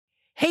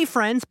Hey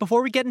friends,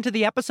 before we get into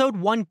the episode,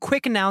 one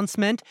quick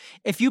announcement.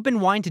 If you've been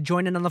wanting to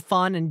join in on the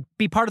fun and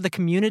be part of the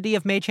community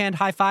of Mage Hand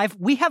High Five,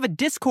 we have a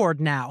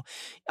Discord now.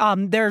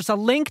 There's a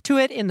link to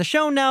it in the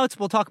show notes.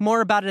 We'll talk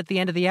more about it at the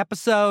end of the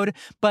episode,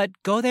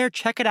 but go there,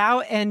 check it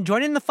out, and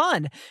join in the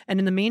fun. And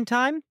in the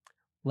meantime,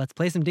 let's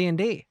play some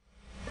D&D.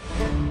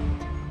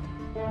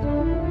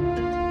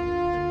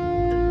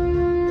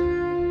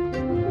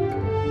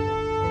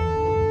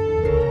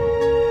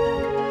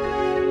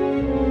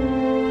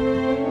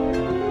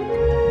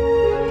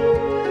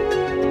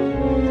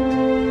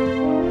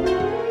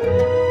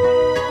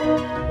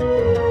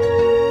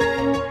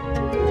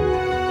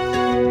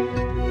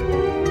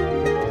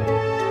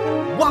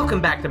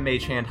 Welcome back to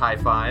Mage Hand High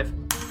Five.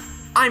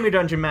 I'm your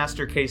Dungeon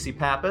Master, Casey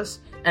Pappas,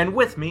 and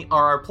with me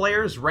are our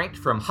players ranked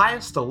from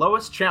highest to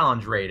lowest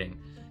challenge rating.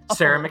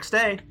 Sarah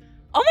McStay.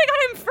 Oh my god,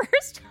 I'm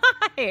first!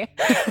 Hi!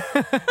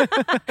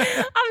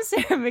 I'm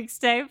Sarah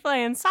McStay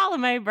playing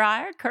Salome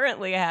Briar,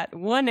 currently at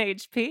 1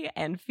 HP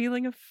and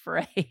feeling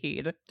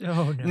afraid.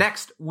 Oh no.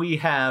 Next, we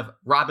have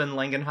Robin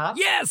Langenhop.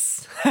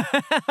 Yes!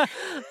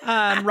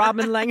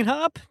 Robin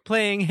Langenhop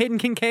playing Hayden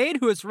Kincaid,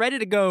 who is ready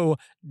to go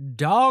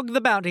dog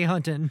the bounty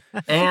hunting.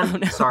 And,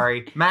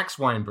 Max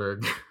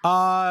Weinberg.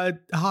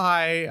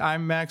 Hi,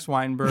 I'm Max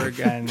Weinberg,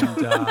 and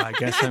I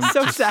guess I'm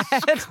so sad.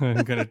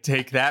 I'm gonna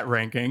take that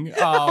ranking.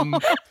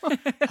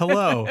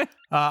 Hello,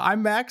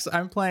 I'm Max.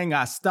 I'm playing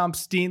Stump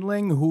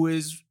Steenling, who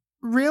is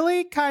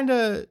really kind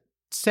of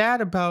sad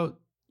about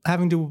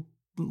having to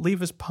leave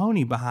his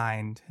pony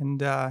behind,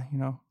 and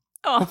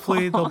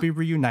hopefully they'll be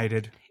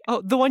reunited.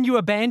 Oh, the one you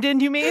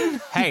abandoned, you mean?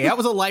 Hey, that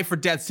was a life or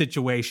death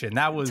situation.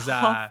 That was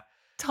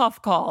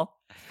Tough call.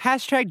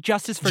 Hashtag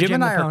justice for Jim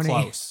Jim and I the are pony.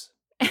 close.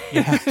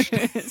 Yeah.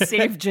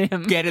 Save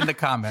Jim. Get in the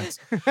comments.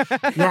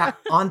 Yeah,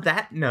 on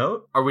that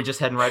note, are we just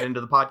heading right into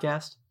the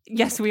podcast?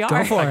 Yes, we are.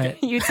 Go for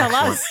it. You tell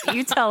us.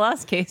 You tell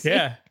us, Casey.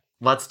 Yeah.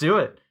 Let's do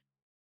it.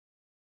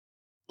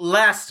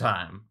 Last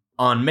time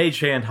on Mage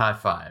Hand High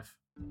Five,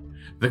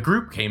 the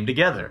group came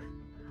together.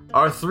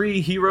 Our three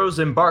heroes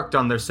embarked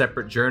on their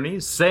separate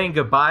journeys, saying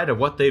goodbye to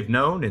what they've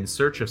known in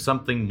search of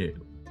something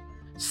new.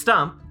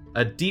 Stump,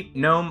 a deep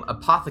gnome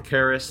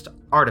apothecarist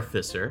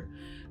artificer,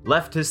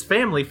 left his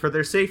family for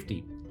their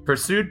safety,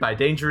 pursued by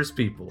dangerous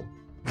people.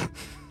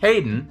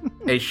 Hayden,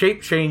 a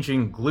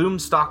shape-changing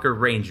Gloomstalker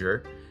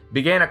ranger,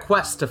 began a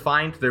quest to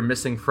find their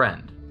missing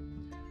friend.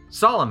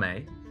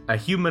 Salome, a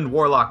human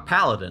warlock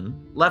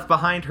paladin, left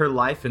behind her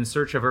life in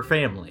search of her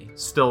family,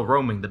 still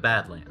roaming the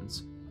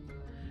Badlands.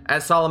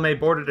 As Salome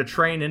boarded a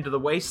train into the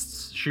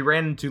wastes, she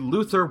ran into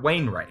Luther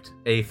Wainwright,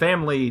 a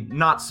family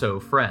not-so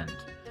friend.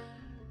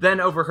 Then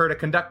overheard a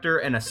conductor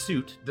and a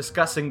suit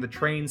discussing the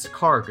train's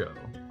cargo,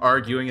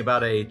 arguing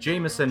about a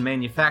Jameson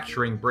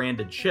Manufacturing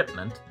branded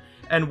shipment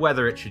and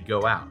whether it should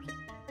go out.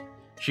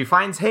 She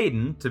finds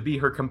Hayden to be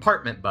her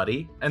compartment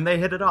buddy, and they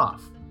hit it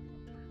off.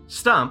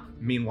 Stump,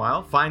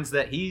 meanwhile, finds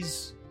that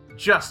he's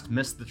just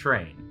missed the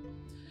train.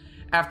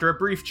 After a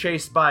brief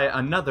chase by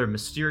another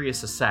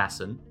mysterious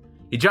assassin,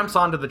 he jumps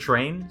onto the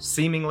train,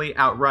 seemingly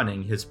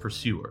outrunning his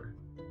pursuer.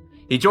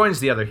 He joins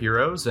the other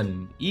heroes,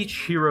 and each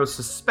hero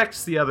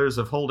suspects the others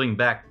of holding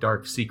back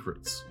dark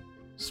secrets.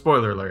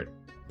 Spoiler alert,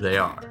 they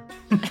are.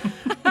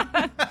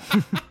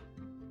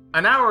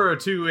 An hour or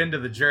two into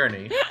the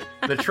journey,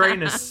 the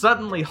train is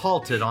suddenly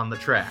halted on the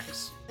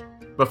tracks.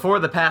 Before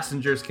the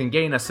passengers can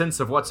gain a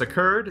sense of what's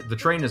occurred, the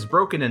train is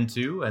broken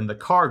into and the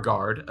car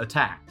guard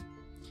attacked.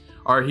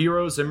 Our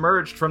heroes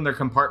emerged from their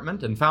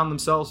compartment and found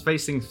themselves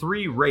facing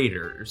 3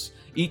 raiders,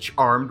 each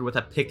armed with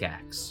a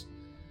pickaxe.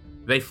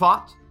 They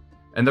fought,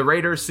 and the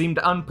raiders seemed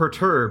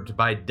unperturbed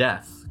by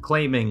death,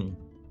 claiming,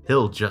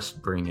 "He'll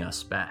just bring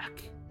us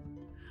back."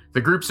 The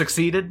group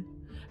succeeded,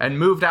 and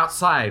moved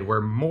outside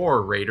where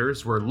more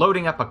raiders were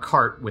loading up a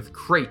cart with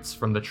crates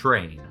from the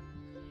train.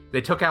 They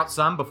took out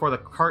some before the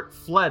cart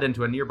fled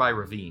into a nearby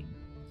ravine.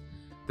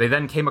 They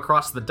then came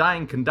across the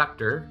dying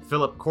conductor,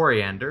 Philip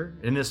Coriander,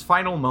 in his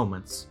final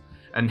moments,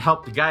 and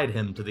helped guide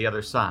him to the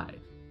other side.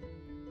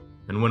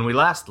 And when we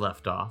last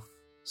left off,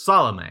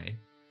 Salome,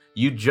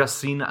 you'd just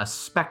seen a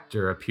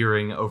specter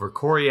appearing over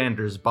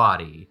Coriander's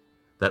body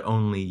that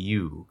only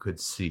you could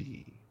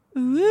see.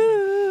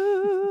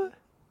 Ooh.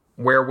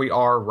 Where we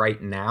are right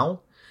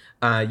now,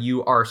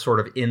 you are sort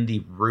of in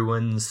the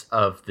ruins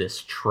of this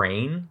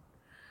train.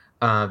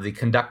 The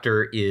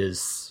conductor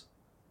is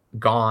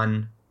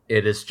gone.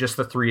 It is just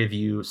the 3 of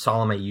you.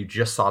 Salome, you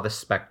just saw the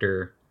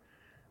specter.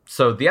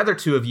 So the other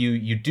 2 of you,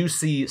 you do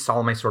see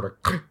Salome sort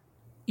of...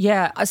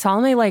 Yeah,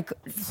 Salome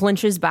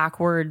flinches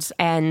backwards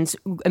and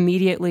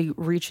immediately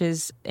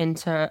reaches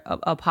into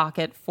a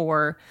pocket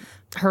for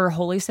her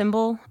holy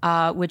symbol,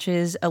 which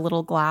is a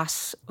little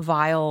glass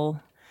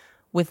vial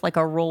with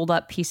a rolled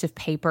up piece of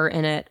paper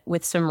in it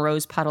with some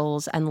rose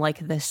petals and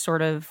this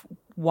sort of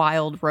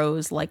wild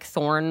rose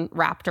thorn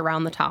wrapped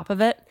around the top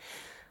of it.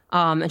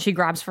 And she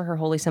grabs for her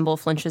holy symbol,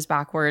 flinches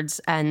backwards,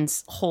 and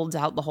holds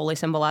out the holy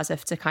symbol as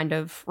if to kind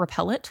of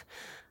repel it.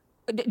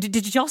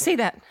 Did y'all see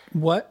that?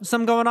 What?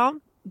 Something going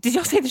on? Did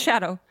y'all see the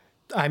shadow?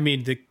 I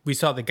mean, we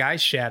saw the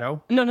guy's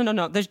shadow.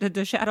 No.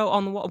 The shadow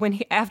on the wall.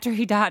 After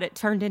he died, it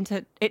turned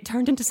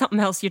into something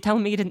else. You're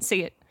telling me you didn't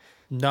see it?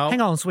 No.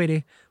 Hang on,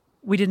 sweetie.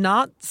 We did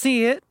not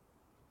see it.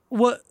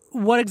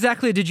 What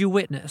exactly did you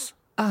witness?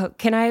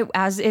 Can I,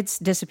 as it's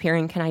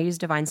disappearing, can I use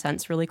Divine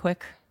Sense really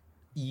quick?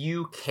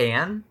 You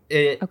can.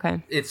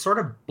 Okay. It sort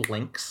of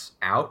blinks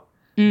out,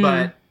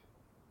 but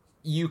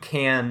you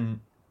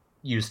can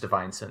use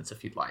Divine Sense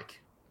if you'd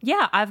like.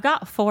 Yeah, I've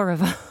got 4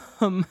 of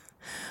them.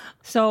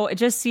 So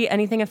just see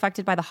anything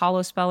affected by the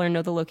hollow spell or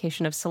know the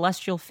location of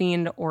celestial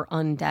fiend or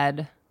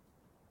undead.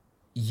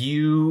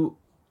 You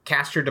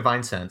cast your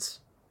Divine Sense.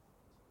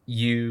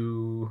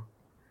 You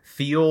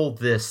feel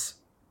this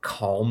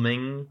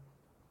calming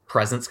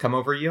presence come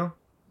over you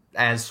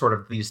as sort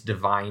of these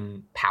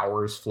divine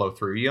powers flow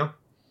through you.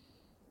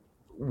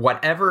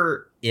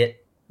 Whatever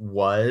it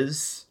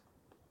was,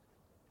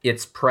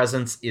 its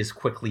presence is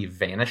quickly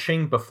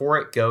vanishing. Before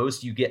it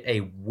goes, you get a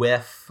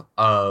whiff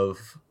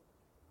of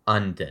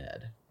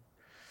undead.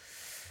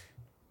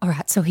 All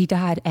right, so he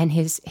died and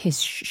his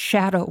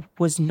shadow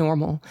was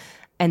normal,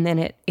 and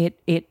then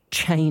it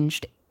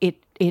changed. It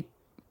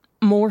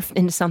morphed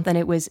into something.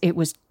 It was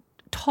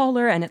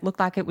taller, and it looked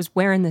like it was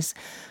wearing this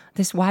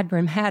wide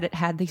brim hat. It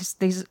had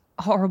these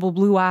horrible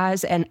blue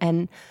eyes,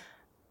 and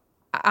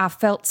I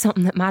felt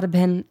something that might have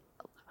been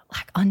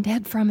like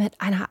undead from it,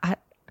 and I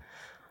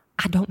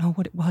don't know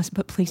what it was,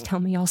 but please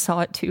tell me y'all saw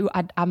it too.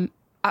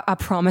 I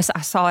promise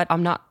I saw it.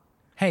 I'm not.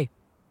 Hey,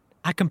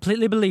 I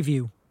completely believe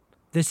you.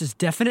 This is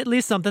definitely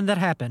something that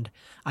happened.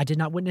 I did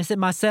not witness it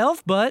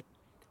myself, but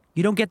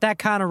you don't get that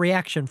kind of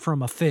reaction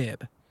from a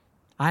fib.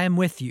 I am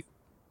with you.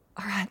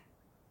 All right.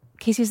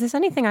 Casey, is this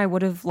anything I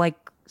would have,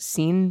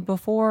 seen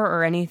before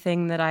or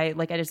anything that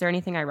is there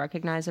anything I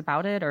recognize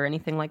about it or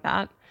anything like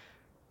that?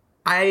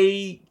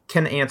 I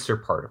can answer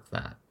part of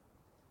that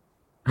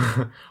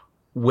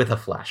with a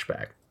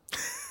flashback.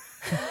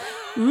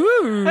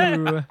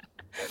 Ooh.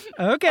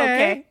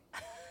 Okay.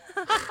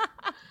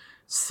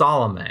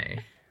 Salome.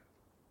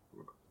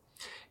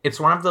 It's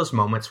one of those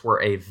moments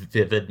where a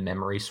vivid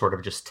memory sort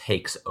of just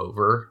takes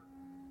over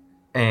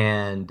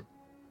and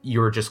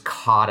you're just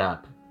caught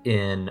up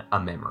in a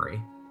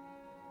memory.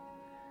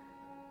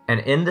 And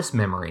in this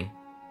memory,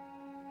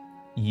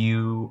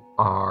 you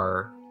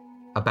are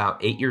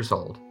about 8 years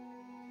old.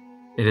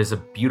 It is a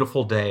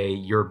beautiful day.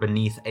 You're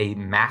beneath a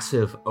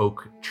massive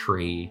oak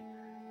tree.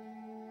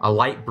 A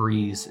light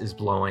breeze is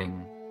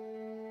blowing.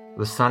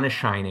 The sun is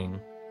shining.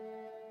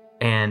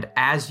 And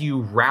as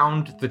you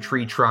round the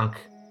tree trunk,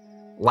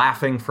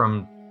 laughing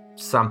from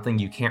something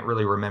you can't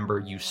really remember,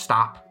 you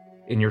stop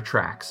in your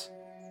tracks.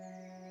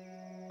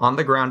 On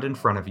the ground in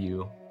front of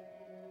you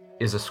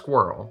is a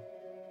squirrel.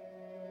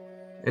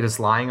 It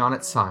is lying on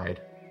its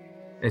side,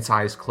 its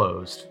eyes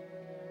closed,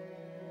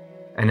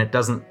 and it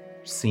doesn't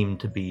seem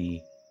to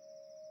be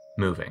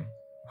moving.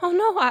 Oh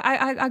no,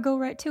 I go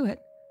right to it.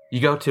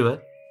 You go to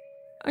it.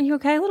 Are you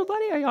okay, little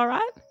buddy? Are you all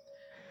right?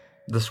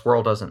 The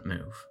squirrel doesn't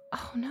move.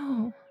 Oh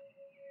no.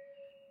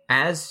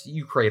 As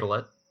you cradle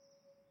it,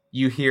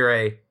 you hear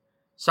a,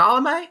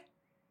 Salome?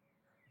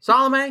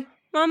 Salome?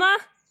 Mama?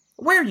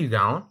 Where are you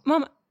going?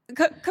 Mama,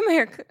 come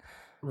here.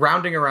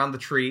 Rounding around the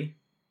tree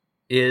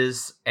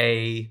is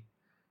a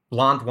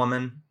blonde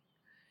woman.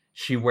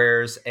 She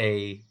wears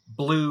a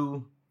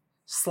blue,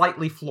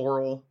 slightly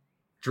floral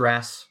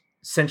dress,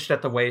 cinched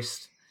at the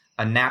waist,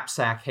 a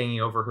knapsack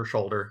hanging over her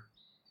shoulder.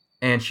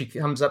 And she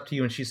comes up to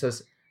you and she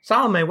says,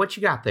 Salome, what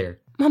you got there?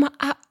 Mama,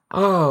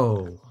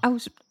 I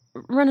was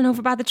running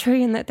over by the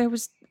tree and that there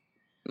was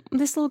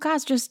this little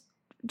guy's just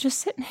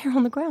sitting here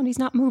on the ground. He's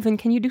not moving.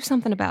 Can you do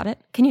something about it?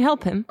 Can you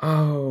help him?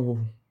 Oh,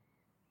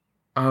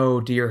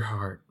 dear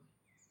heart.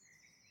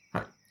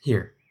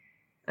 Here.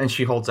 And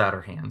she holds out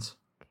her hands.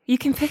 You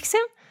can fix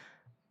him?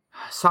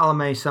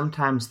 Salome,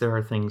 sometimes there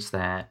are things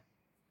that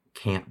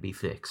can't be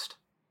fixed.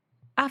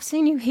 I've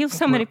seen you heal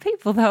so many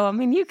people, though. I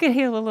mean, you could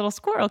heal a little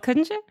squirrel,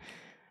 couldn't you?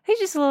 He's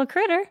just a little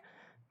critter.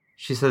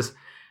 She says,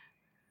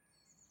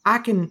 I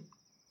can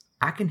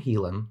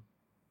heal him,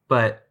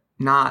 but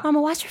not...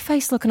 Mama, why's your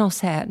face looking all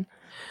sad?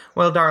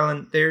 Well,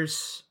 darling,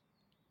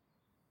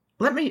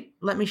 let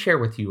me share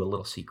with you a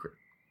little secret.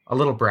 A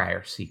little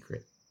briar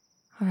secret.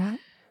 All right.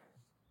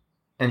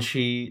 And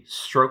she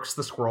strokes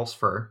the squirrel's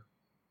fur.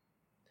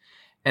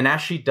 And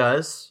as she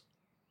does,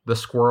 the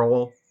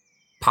squirrel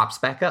pops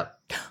back up.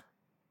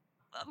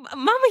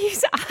 Mama,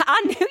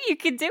 I knew you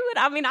could do it.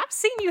 I mean, I've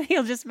seen you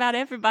heal just about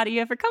everybody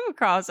you ever come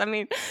across. I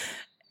mean,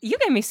 you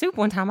gave me soup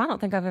one time. I don't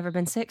think I've ever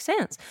been sick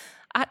since.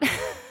 I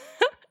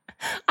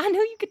knew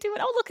you could do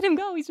it. Oh, look at him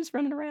go. He's just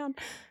running around.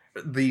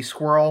 The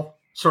squirrel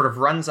sort of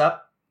runs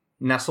up,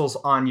 nestles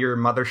on your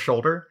mother's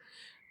shoulder,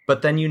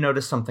 but then you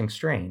notice something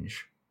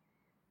strange.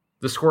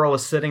 The squirrel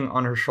is sitting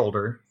on her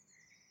shoulder,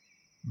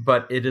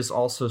 but it is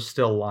also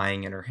still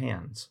lying in her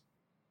hands.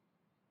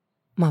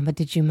 Mama,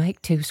 did you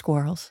make 2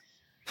 squirrels?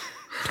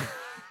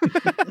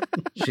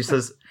 She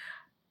says,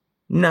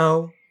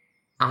 no,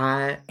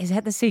 Is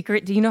that the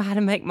secret? Do you know how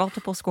to make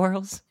multiple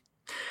squirrels?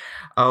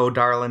 Oh,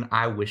 darling,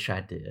 I wish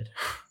I did.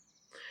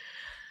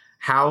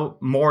 How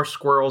more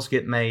squirrels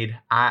get made,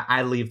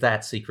 I leave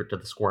that secret to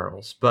the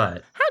squirrels.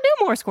 But How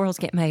do more squirrels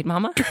get made,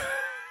 Mama?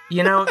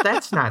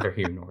 that's neither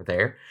here nor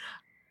there.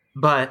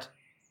 But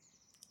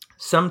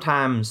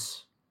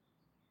sometimes,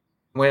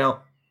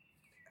 well,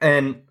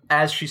 and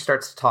as she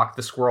starts to talk,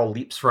 the squirrel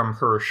leaps from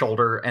her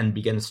shoulder and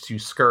begins to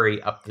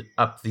scurry up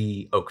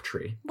the oak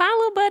tree. Bye,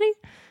 little buddy.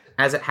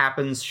 As it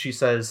happens, she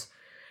says,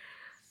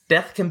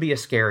 "Death can be a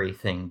scary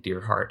thing,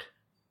 dear heart,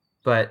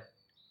 but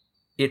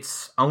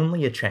it's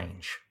only a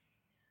change.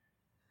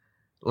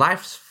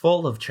 Life's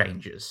full of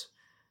changes,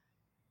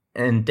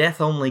 and death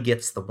only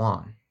gets the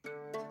one.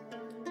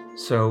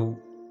 So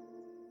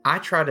I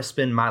try to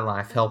spend my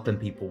life helping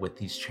people with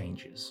these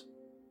changes.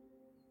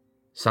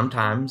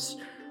 Sometimes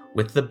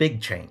with the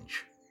big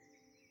change.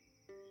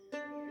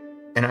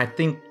 And I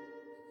think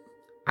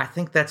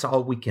that's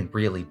all we can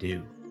really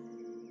do."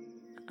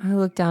 I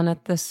look down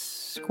at the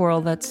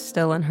squirrel that's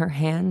still in her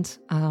hand.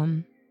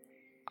 Are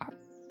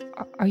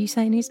you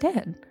saying he's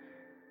dead?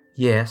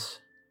 Yes.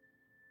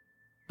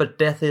 But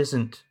death is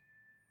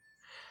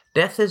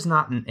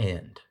not an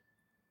end.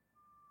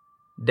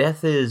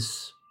 Death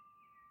is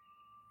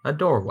a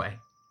doorway.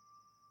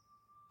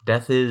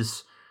 Death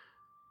is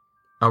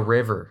a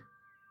river.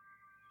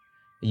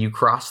 You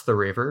cross the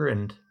river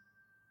and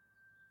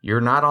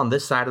you're not on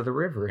this side of the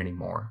river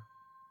anymore.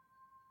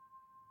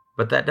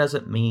 But that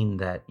doesn't mean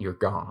that you're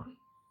gone.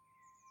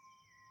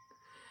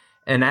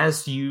 And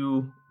as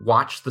you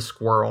watch the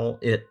squirrel,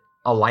 it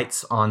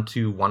alights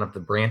onto one of the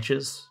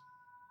branches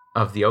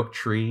of the oak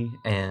tree,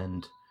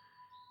 and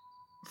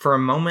for a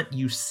moment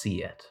you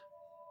see it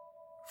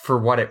for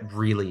what it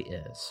really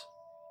is.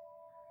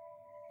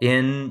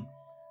 In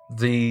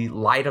the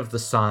light of the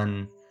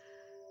sun,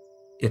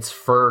 its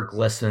fur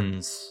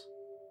glistens,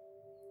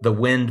 the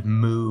wind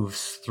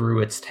moves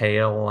through its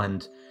tail,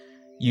 and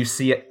you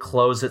see it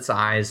close its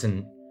eyes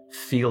and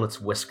feel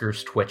its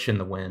whiskers twitch in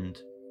the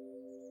wind.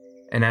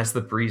 And as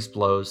the breeze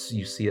blows,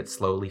 you see it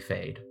slowly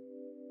fade.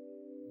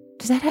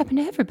 Does that happen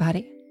to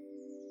everybody?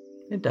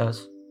 It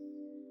does.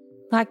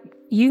 Like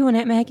you and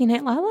Aunt Maggie and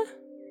Aunt Lila?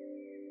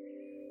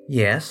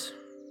 Yes.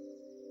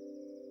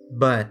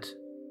 But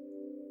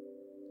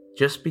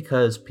just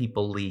because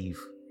people leave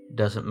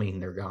doesn't mean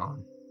they're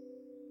gone.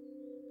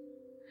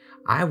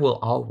 I will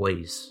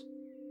always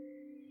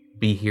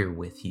be here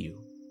with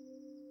you.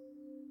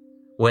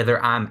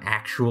 Whether I'm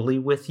actually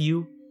with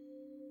you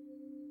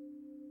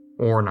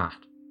or not.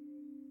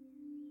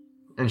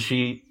 And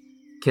she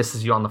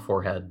kisses you on the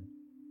forehead,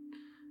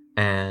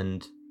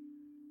 and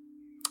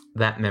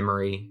that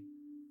memory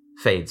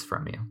fades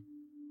from you.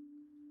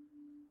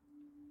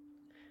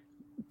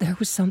 There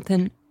was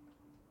something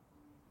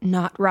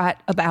not right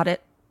about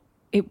it.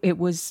 It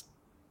was...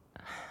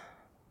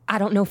 I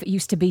don't know if it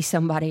used to be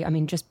somebody. I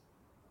mean, just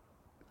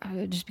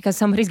because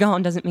somebody's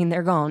gone doesn't mean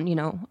they're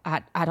gone,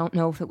 I don't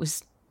know if it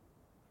was...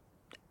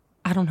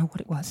 I don't know what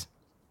it was.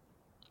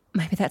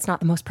 Maybe that's not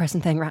the most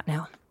pressing thing right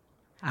now.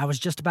 I was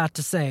just about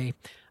to say,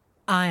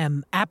 I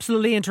am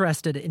absolutely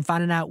interested in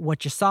finding out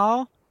what you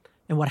saw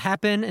and what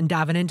happened and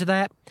diving into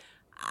that.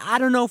 I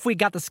don't know if we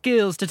got the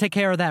skills to take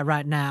care of that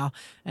right now.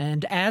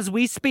 And as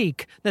we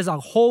speak, there's a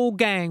whole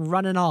gang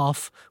running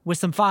off with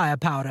some fire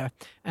powder.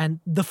 And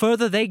the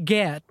further they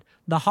get,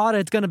 the harder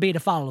it's going to be to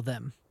follow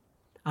them.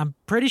 I'm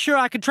pretty sure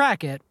I could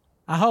track it.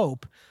 I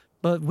hope.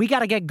 But we got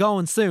to get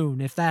going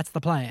soon if that's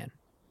the plan.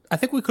 I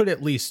think we could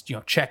at least,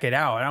 check it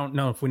out. I don't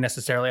know if we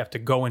necessarily have to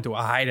go into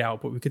a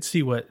hideout, but we could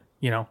see what,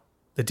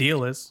 the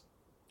deal is,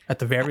 at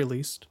the very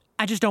least.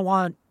 I just don't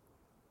want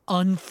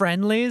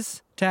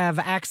unfriendlies to have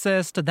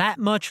access to that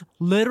much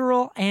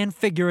literal and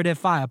figurative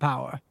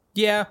firepower.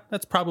 Yeah,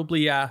 that's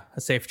probably a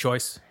safe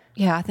choice.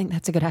 Yeah, I think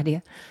that's a good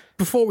idea.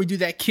 Before we do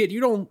that, kid, you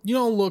don't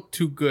look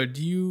too good.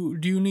 Do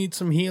you need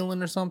some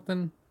healing or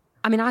something?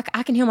 I mean, I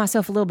can heal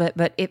myself a little bit,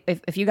 but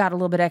if you got a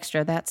little bit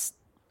extra,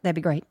 that'd be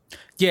great.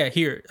 Yeah,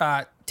 here,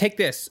 take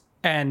this.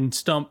 And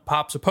Stump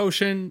pops a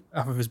potion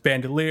off of his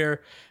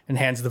bandolier and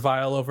hands the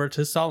vial over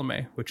to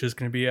Salome, which is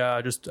going to be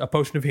just a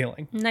potion of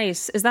healing.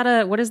 Nice. Is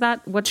that what is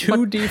that?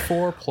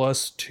 2d4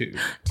 plus 2.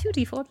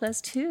 2d4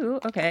 plus 2.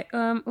 Okay.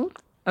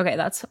 Okay,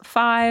 that's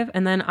 5.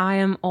 And then I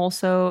am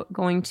also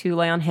going to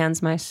lay on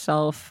hands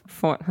myself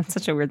for... That's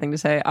such a weird thing to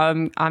say.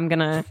 I'm going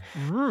to...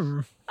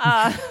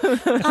 I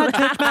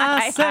touch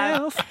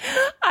myself.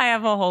 I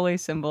have a holy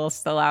symbol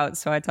still out,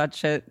 so I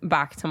touch it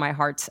back to my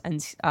heart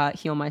and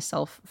heal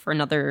myself for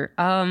another...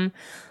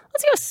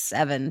 let's go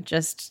 7,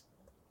 just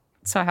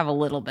so I have a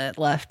little bit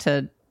left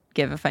to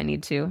give if I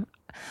need to.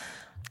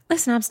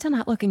 Listen, I'm still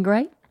not looking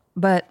great,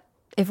 but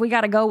if we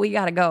gotta go, we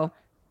gotta go.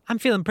 I'm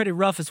feeling pretty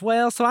rough as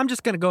well, so I'm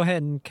just going to go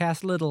ahead and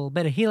cast a little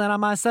bit of healing on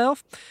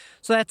myself.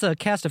 So that's a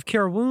cast of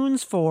Cure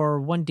Wounds for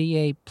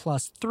 1d8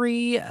 plus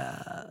 3,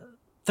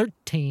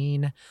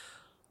 13.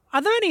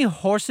 Are there any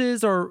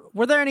horses, or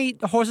were there any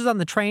horses on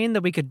the train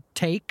that we could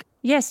take?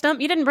 Yeah,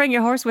 Stump, you didn't bring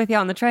your horse with you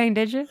on the train,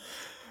 did you?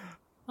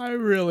 I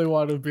really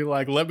want to be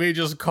like, let me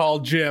just call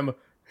Jim.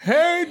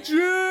 hey,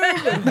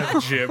 Jim! And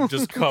have Jim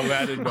just come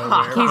out of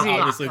nowhere. Casey.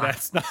 Obviously,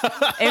 that's not.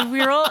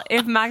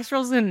 If Max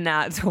rolls a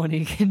nat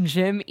 20, can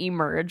Jim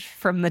emerge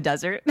from the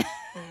desert?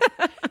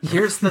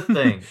 Here's the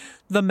thing.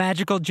 The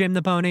magical Jim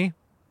the pony.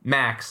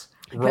 Max,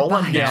 roll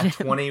a Goodbye, nat Jim.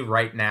 20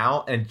 right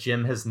now, and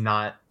Jim has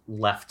not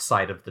left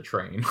side of the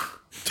train.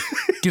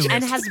 Do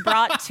And it. has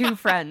brought 2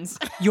 friends.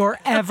 Your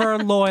ever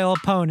loyal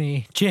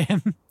pony,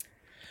 Jim.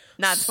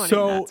 Not 20.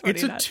 So not 20,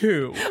 it's a not-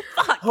 2.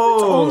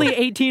 Oh, Only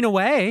 18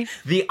 away.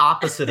 the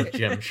opposite of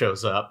Jim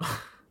shows up.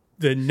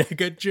 The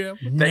nega Jim.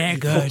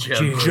 Nega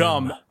Jim.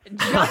 Jim.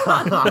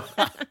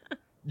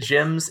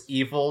 Jim's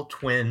evil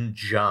twin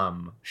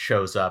Jum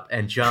shows up,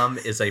 and Jum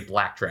is a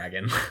black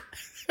dragon.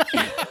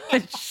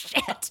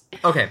 Shit.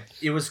 Okay,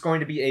 it was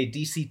going to be a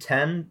DC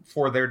 10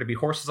 for there to be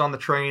horses on the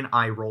train.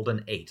 I rolled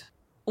an 8.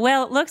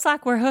 Well, it looks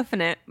like we're hoofing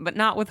it, but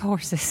not with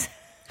horses.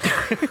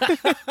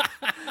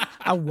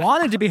 I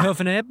wanted to be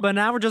hoofing it, but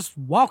now we're just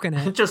walking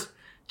it.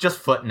 Just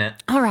footing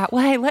it. All right.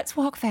 Well, hey, let's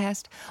walk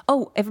fast.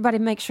 Oh, everybody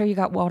make sure you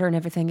got water and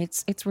everything.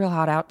 It's real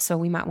hot out, so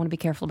we might want to be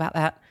careful about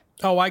that.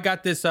 Oh, I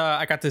got this.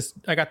 I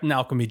got an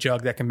alchemy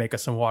jug that can make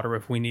us some water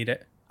if we need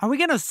it. Are we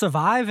going to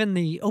survive in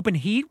the open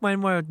heat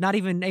when we're not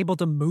even able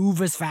to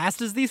move as fast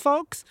as these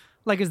folks?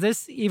 Like, is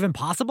this even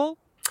possible?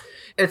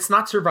 It's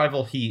not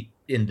survival heat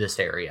in this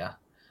area.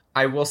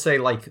 I will say,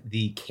 like,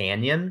 the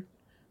canyon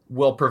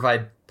will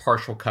provide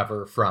partial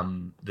cover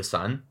from the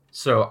sun,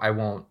 so I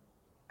won't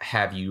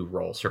have you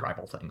roll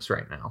survival things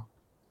right now.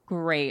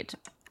 Great.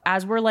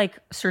 As we're like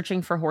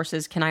searching for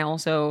horses, can I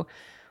also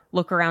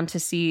look around to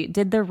see,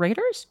 did the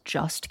raiders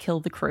just kill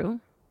the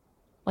crew?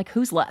 Like,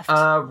 who's left?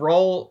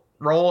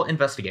 Roll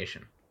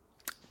investigation.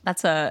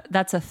 That's a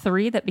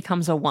 3 that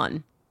becomes a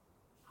 1.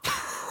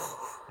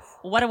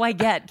 What do I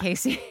get,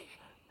 Casey?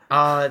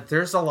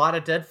 There's a lot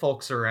of dead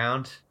folks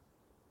around.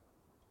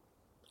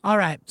 All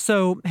right.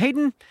 So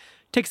Hayden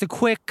takes a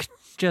quick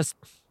just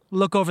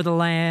look over the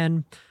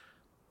land,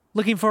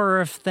 looking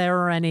for if there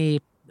are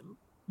any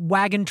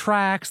wagon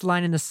tracks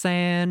lining the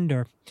sand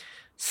or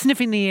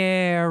sniffing the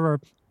air or,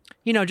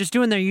 just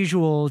doing their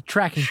usual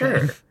tracking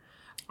Sure. thing.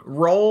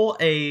 Roll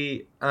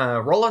a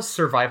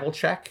survival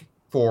check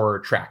for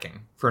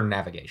tracking, for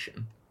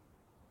navigation.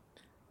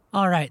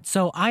 All right.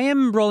 So I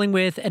am rolling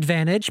with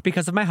advantage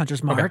because of my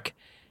hunter's mark.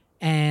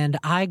 And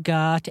I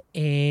got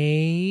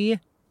a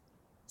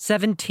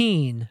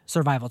 17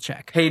 survival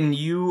check. Hayden,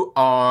 you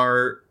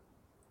are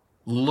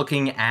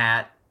looking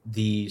at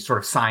the sort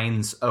of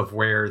signs of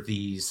where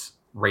these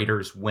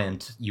raiders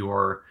went.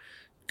 You're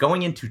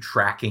going into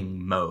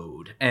tracking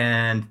mode.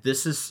 And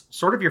this is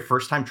sort of your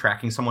first time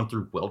tracking someone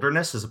through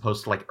wilderness as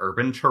opposed to like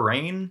urban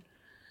terrain.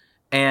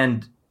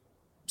 And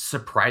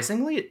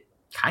surprisingly, it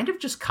kind of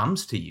just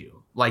comes to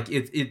you. Like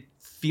it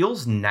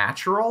feels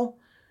natural,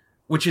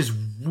 which is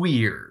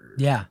weird.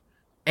 Yeah.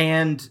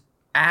 And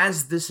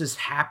as this is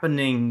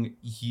happening,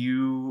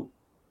 you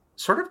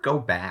sort of go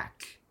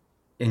back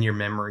in your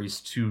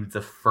memories to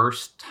the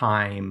first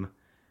time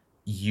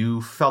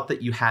you felt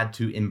that you had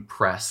to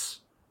impress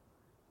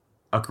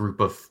a group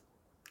of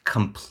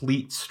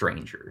complete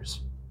strangers.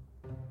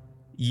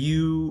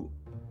 You,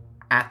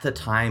 at the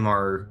time,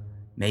 are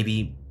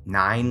maybe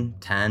 9,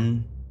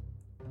 10,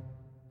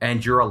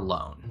 and you're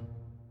alone.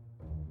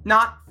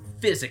 Not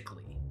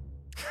physically.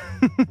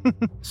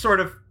 Sort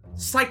of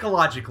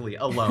psychologically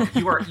alone.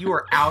 You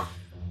are out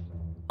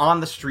on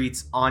the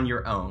streets on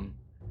your own.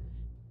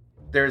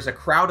 There's a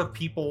crowd of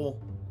people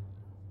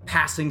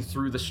passing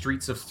through the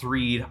streets of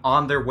Threed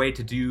on their way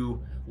to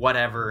do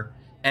whatever.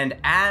 And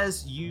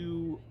as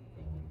you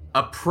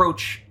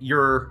approach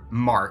your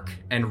mark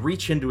and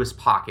reach into his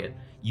pocket,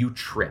 you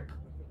trip.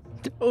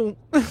 Oh.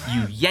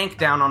 You yank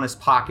down on his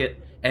pocket,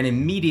 and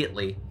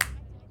immediately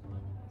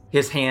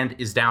his hand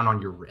is down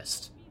on your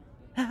wrist.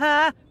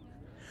 What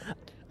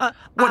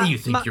do you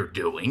think you're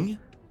doing?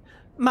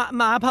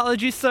 My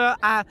apologies, sir.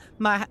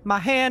 My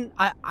hand,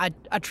 I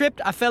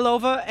tripped, I fell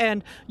over,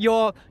 and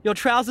your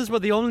trousers were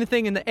the only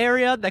thing in the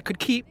area that could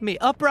keep me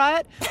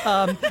upright.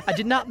 I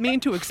did not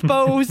mean to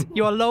expose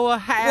your lower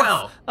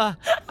half.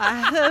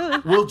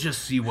 Well, we'll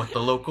just see what the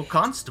local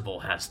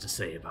constable has to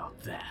say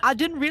about that. I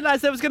didn't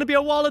realize there was going to be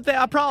a wallet there,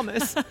 I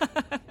promise.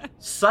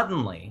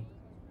 Suddenly,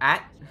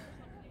 at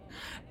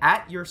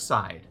your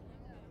side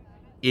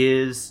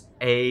is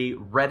a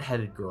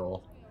redheaded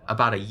girl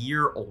about a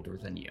year older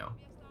than you.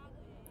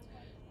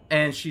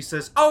 And she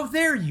says, "Oh,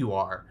 there you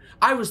are.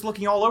 I was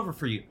looking all over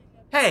for you.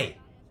 Hey,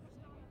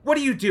 what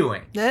are you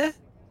doing?" Eh?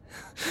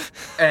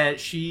 And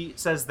she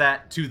says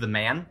that to the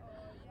man.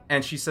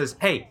 And she says,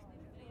 "Hey,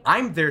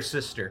 I'm their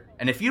sister.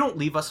 And if you don't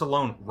leave us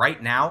alone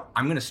right now,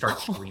 I'm going to start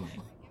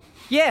screaming."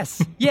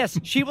 Yes,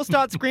 she will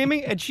start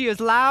screaming, and she is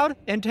loud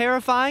and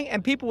terrifying,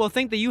 and people will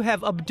think that you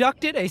have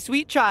abducted a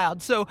sweet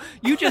child. So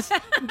you just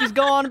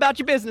go on about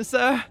your business,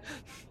 sir.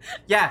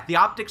 Yeah, the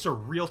optics are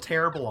real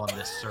terrible on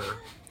this, sir.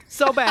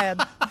 So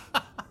bad.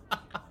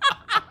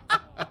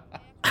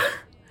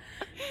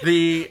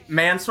 The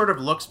man sort of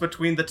looks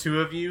between the two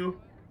of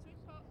you,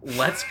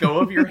 lets go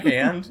of your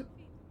hand,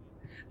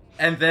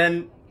 and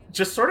then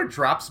just sort of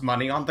drops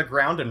money on the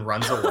ground and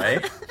runs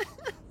away.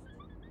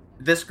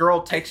 This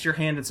girl takes your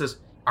hand and says,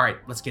 all right,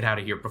 let's get out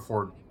of here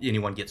before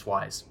anyone gets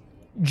wise.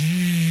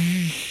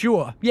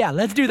 Sure. Yeah,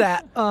 let's do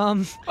that.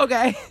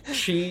 Okay.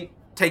 She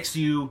takes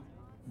you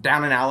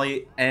down an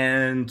alley,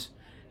 and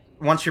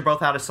once you're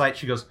both out of sight,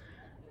 she goes,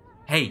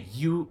 hey,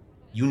 you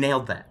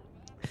nailed that.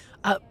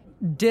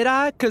 Did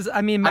I? Because,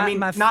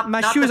 my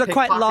not shoes the are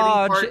quite pickpocketing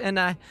large, part. and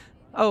I...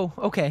 Oh,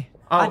 okay.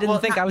 Oh, I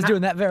didn't think I was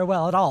doing that very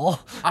well at all.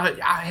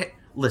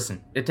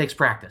 Listen, it takes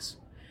practice.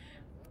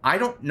 I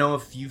don't know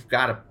if you've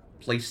got a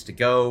place to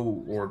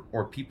go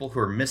or people who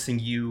are missing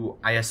you.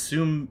 I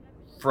assume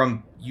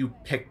from you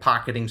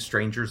pickpocketing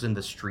strangers in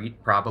the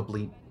street,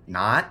 probably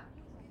not.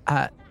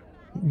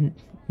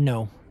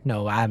 No,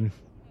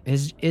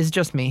 it's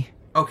just me.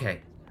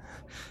 Okay.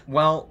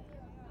 Well,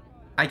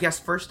 I guess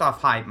first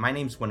off, hi, my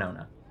name's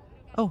Winona.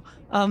 Oh,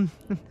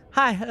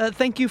 hi,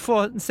 thank you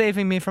for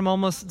saving me from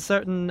almost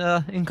certain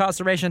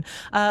incarceration.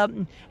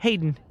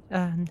 Hayden,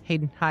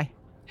 hi.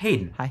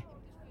 Hayden. Hi.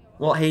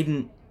 Well,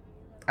 Hayden,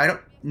 I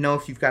don't know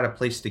if you've got a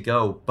place to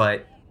go,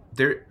 but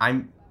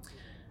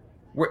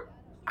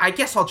I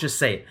guess I'll just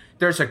say it.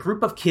 There's a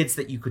group of kids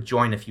that you could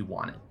join if you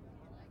wanted.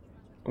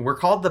 We're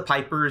called the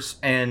Pipers,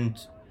 and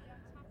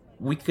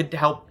we could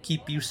help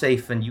keep you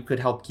safe, and you could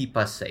help keep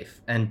us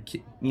safe. And,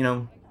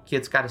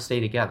 kids got to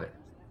stay together.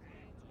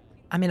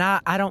 I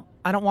don't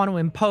want to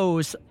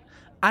impose.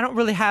 I don't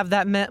really have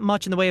that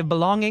much in the way of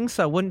belongings,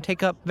 so I wouldn't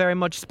take up very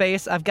much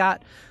space. I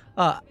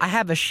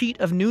have a sheet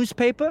of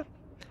newspaper.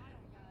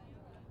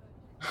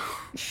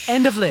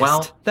 End of list.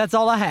 Well, that's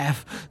all I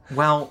have.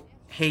 Well,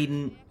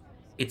 Hayden,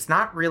 it's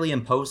not really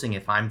imposing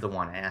if I'm the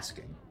one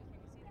asking.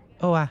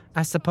 Oh,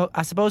 I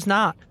suppose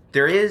not.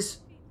 There is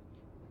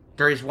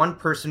one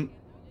person.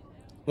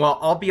 Well,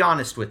 I'll be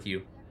honest with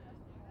you.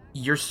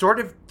 You're sort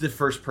of the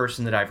first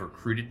person that I've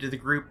recruited to the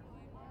group,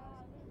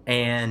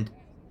 and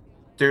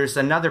there's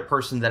another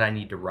person that I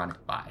need to run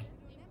it by.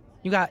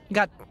 You got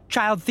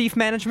child thief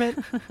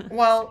management?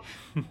 Well,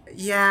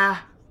 yeah.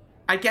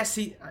 I guess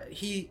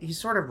he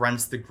sort of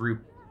runs the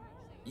group.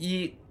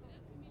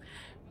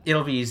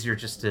 It'll be easier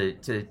just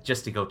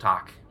to go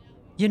talk.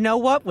 You know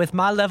what? With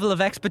my level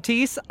of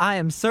expertise, I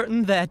am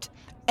certain that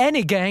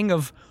any gang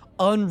of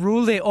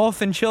unruly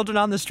orphan children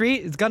on the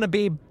street is gonna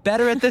be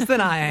better at this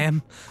than I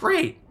am.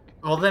 Great.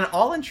 Well, then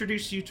I'll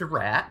introduce you to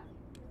Rat.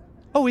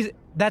 Oh,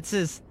 that's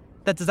his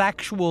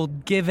actual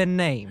given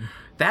name.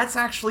 That's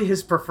actually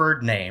his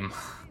preferred name.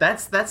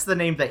 That's the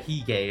name that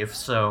he gave.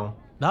 So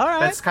all right.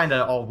 That's kind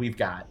of all we've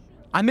got.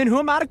 I'm in. Who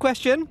am I to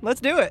question?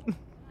 Let's do it.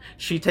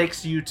 She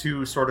takes you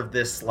to sort of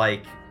this,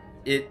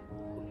 it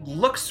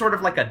looks sort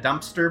of like a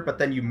dumpster, but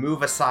then you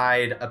move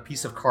aside a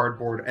piece of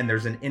cardboard and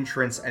there's an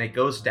entrance and it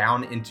goes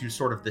down into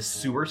sort of this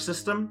sewer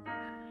system.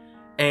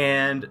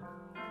 And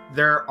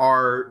there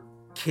are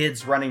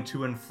kids running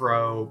to and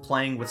fro,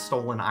 playing with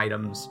stolen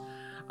items.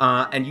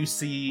 And you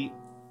see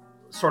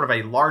sort of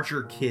a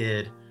larger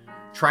kid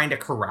trying to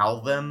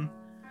corral them.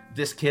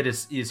 This kid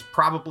is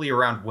probably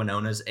around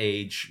Winona's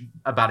age,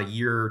 about a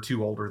year or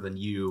two older than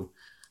you.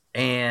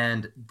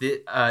 And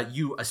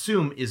you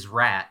assume is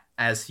Rat,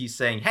 as he's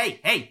saying,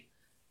 hey,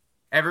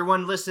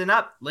 everyone listen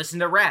up, listen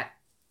to Rat.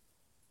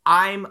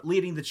 I'm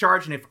leading the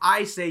charge, and if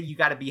I say you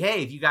gotta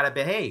behave, you gotta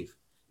behave.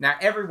 Now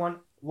everyone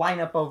line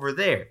up over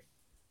there.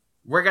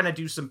 We're gonna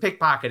do some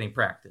pickpocketing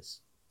practice.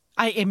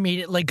 I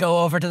immediately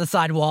go over to the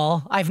side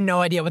wall. I have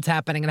no idea what's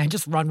happening, and I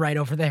just run right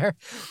over there.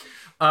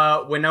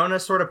 Winona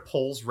sort of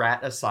pulls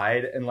Rat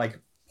aside and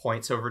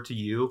points over to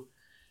you,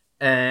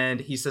 and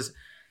he says,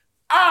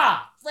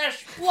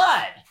 fresh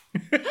blood!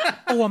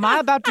 Oh, am I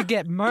about to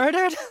get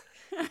murdered?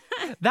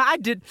 That I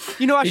did.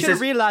 I should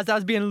have realized I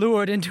was being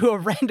lured into a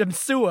random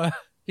sewer.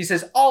 He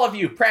says, all of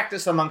you,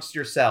 practice amongst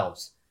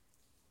yourselves.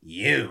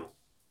 You.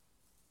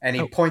 And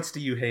he points to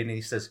you, Hayden, and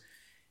he says,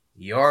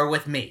 you're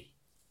with me.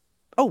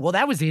 Oh, well,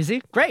 that was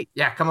easy. Great.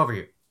 Yeah, come over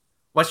here.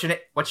 What's your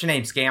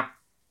name, Scamp?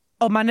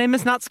 Oh, my name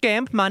is not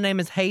Scamp. My name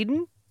is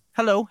Hayden.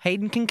 Hello,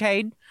 Hayden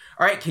Kincaid.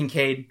 All right,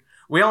 Kincaid.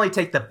 We only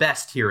take the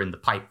best here in the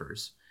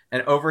Pipers.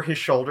 And over his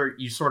shoulder,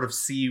 you sort of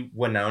see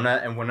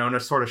Winona, and Winona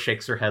sort of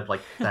shakes her head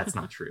like, that's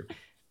not true.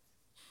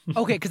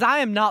 Okay, because I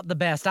am not the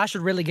best. I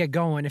should really get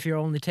going if you're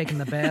only taking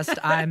the best.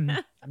 I'm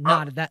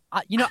not at that.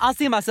 I'll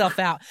see myself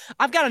out.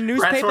 I've got a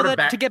newspaper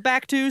to get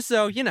back to,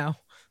 so,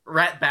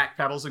 Rat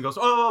backpedals and goes,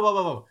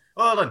 whoa,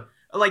 hold on.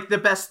 The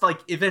best,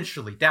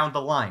 eventually, down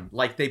the line.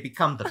 They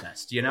become the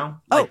best, They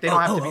don't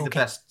have to be the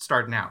best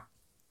starting out.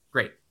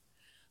 Great.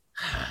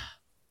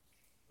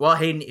 Well,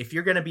 Hayden, if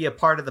you're going to be a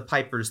part of the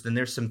Pipers, then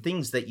there's some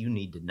things that you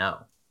need to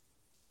know.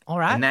 All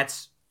right. And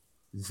that's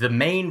the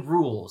main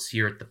rules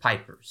here at the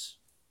Pipers.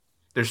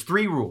 There's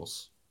 3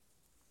 rules.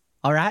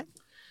 All right.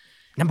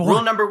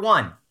 Rule number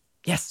 1.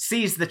 Yes.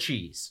 Seize the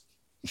cheese.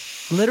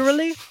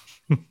 Literally?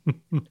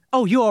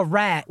 Oh, you're a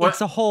rat. What?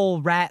 It's a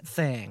whole rat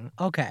thing.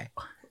 Okay.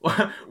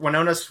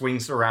 Winona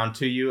swings around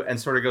to you and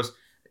sort of goes,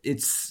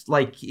 it's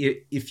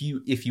if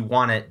you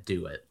want it,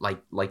 do it.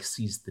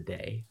 Seize the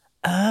day.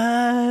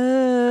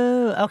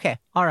 Oh, okay.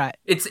 All right.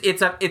 It's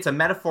a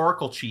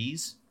metaphorical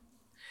cheese.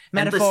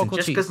 And listen, Metaphorical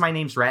just cheese. because my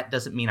name's Rat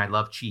doesn't mean I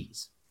love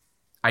cheese.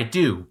 I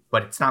do,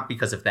 but it's not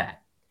because of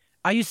that.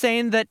 Are you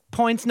saying that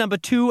points number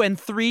 2 and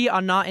 3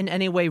 are not in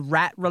any way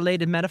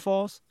rat-related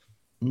metaphors?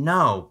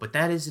 No, but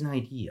that is an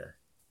idea.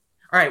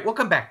 All right, we'll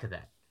come back to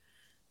that.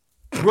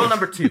 Rule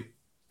number 2.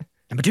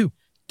 Number 2.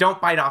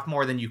 Don't bite off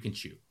more than you can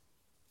chew.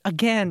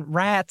 Again,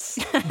 rats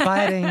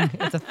biting.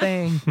 It's a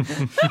thing.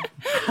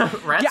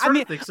 Rat's Yeah, I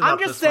mean, thinks about I'm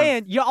just this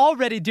saying, you're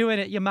already doing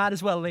it. You might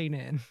as well lean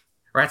in.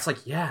 Rat's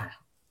like, yeah,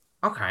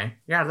 okay,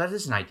 yeah, that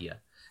is an idea.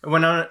 And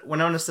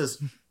Winona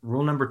says,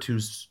 rule number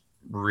 2's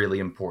really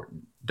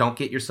important. Don't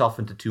get yourself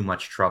into too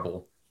much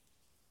trouble.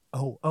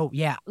 Oh,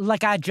 yeah.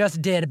 Like I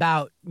just did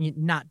about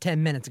not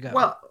 10 minutes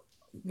ago.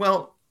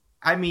 Well,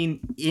 I mean,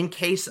 in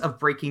case of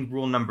breaking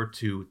rule number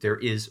 2, there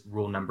is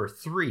rule number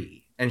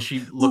 3. And she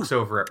looks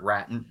over at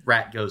Rat, and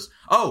Rat goes,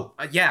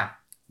 yeah,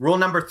 rule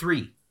number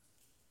 3.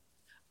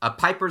 A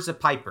piper's a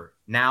piper,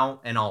 now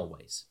and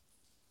always.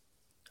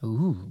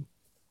 Ooh.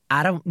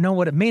 I don't know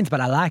what it means, but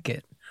I like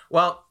it.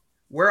 Well,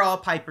 we're all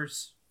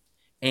pipers.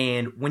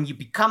 And when you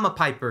become a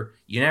piper,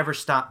 you never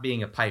stop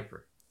being a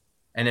piper.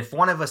 And if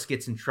one of us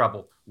gets in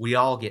trouble, we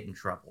all get in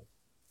trouble.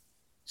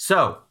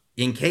 So,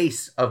 in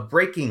case of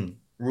breaking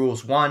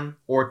rules 1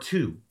 or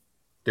 2,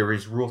 there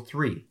is rule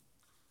 3.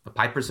 A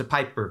piper's a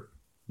piper,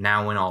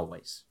 now and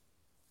always.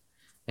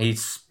 And he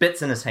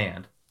spits in his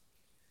hand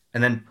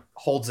and then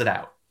holds it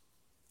out.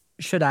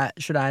 Should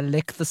I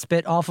lick the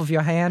spit off of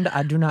your hand?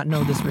 I do not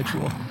know this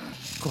ritual.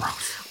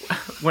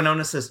 Gross.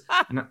 Winona says,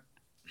 no,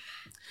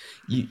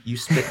 you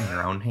spit in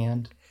your own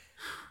hand?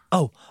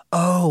 Oh.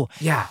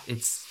 Yeah,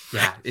 it's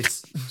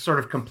sort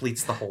of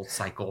completes the whole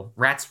cycle.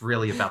 Rat's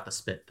really about the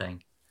spit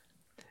thing.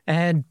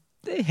 And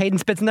Hayden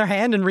spits in their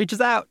hand and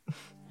reaches out.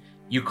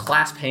 You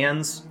clasp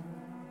hands,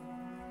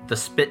 the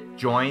spit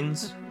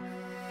joins,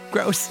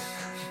 Gross.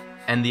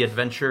 and the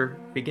adventure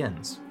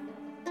begins.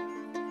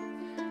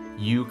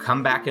 You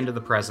come back into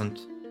the present.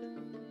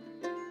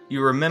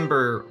 You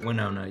remember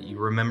Winona, you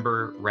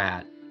remember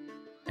Rat,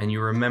 and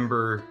you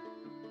remember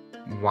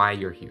why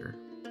you're here.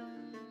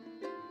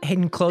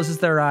 Hayden closes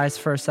their eyes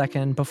for a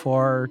second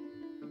before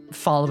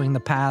following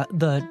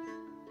the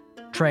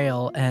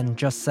trail and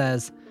just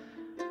says,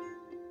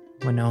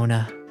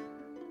 Winona,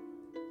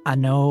 I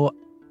know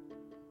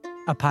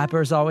a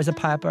piper is always a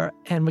piper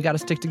and we gotta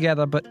stick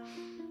together, but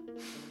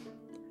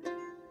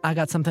I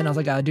got something else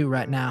I gotta do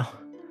right now.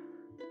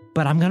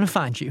 But I'm gonna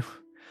find you.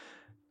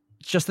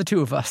 It's just the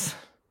 2 of us.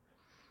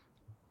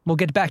 We'll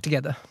get back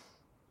together.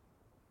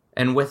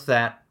 And with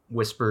that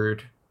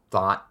whispered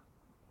thought,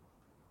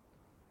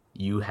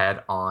 you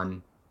head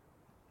on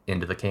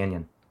into the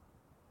canyon.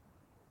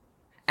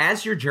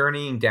 As you're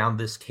journeying down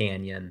this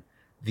canyon,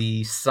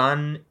 the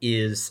sun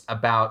is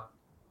about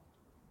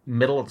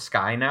middle of the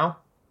sky now.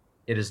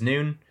 It is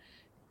noon,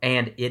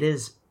 and it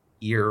is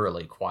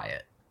eerily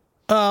quiet.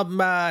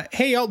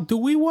 Hey, y'all, do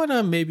we want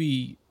to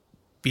maybe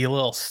be a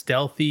little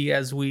stealthy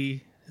as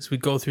we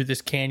go through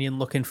this canyon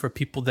looking for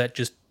people that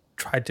just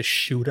tried to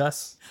shoot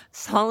us?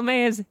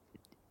 Salome is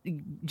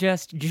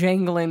just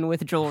jangling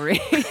with jewelry.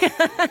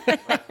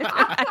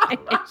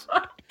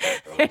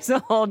 There's a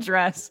whole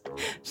dress.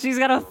 She's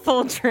got a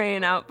full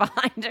train out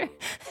behind her,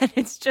 and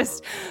it's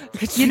just,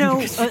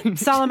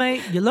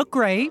 Salome, you look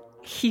great.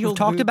 We've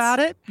talked about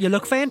it. You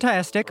look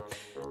fantastic.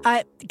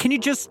 Can you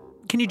just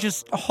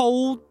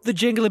hold the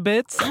jingly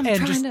bits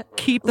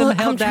keep them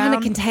held down? I'm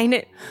trying to contain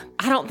it.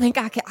 I don't think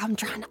I can. I'm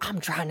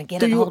trying to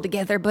get it all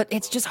together, but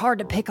it's just hard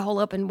to pick all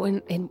up in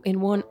one.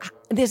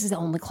 This is the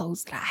only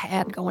clothes that I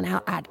had going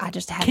out. I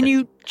just had. Can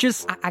you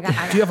just? I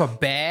got. Do you have a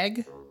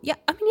bag? Yeah,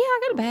 I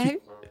got a bag.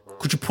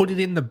 Could you put it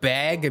in the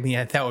bag? I mean,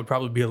 that would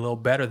probably be a little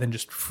better than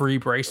just free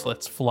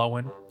bracelets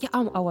flowing. Yeah.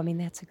 Oh, I mean,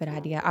 that's a good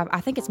idea. I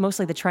think it's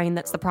mostly the train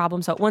that's the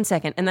problem. So 1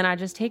 second, and then I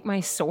just take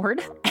my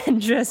sword and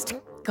just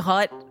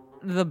cut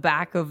the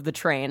back of the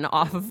train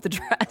off of the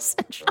dress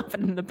and shove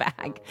it in the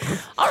bag.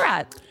 All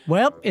right.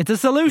 Well, it's a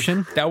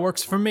solution. That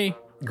works for me.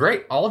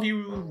 Great. All of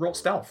you roll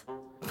stealth.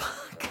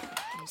 Fuck.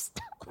 I'm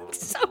stealing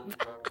so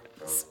bad.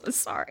 I'm so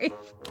sorry.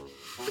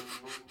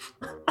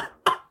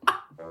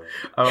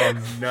 Oh,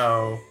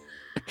 no.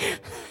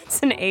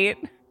 It's an 8.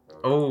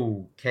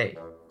 Okay.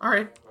 All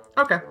right.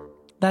 Okay.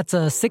 That's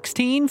a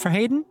 16 for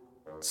Hayden.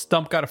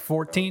 Stump got a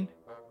 14.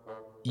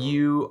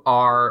 You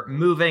are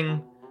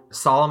moving.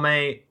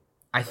 Salome,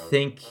 I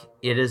think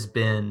it has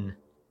been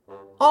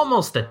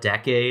almost a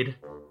decade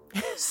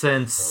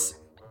since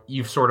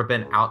you've sort of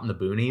been out in the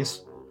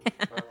boonies.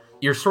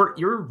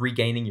 You're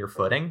regaining your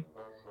footing,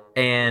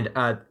 and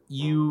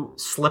you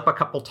slip a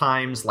couple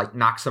times, like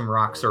knock some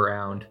rocks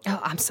around. Oh,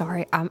 I'm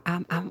sorry.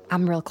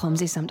 I'm real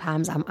clumsy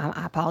sometimes.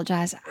 I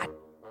apologize.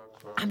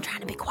 I'm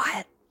trying to be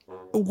quiet.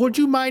 Would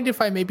you mind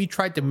if I maybe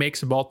tried to make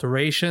some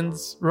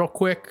alterations real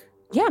quick?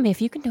 Yeah, I mean,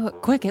 if you can do it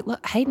quick,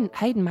 look, Hayden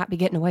might be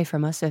getting away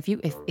from us. So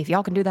if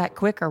y'all can do that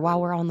quick or while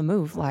we're on the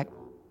move, like,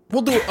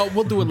 we'll do it.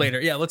 We'll do it later.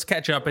 Yeah, let's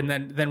catch up, and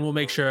then we'll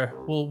make sure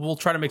we'll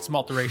try to make some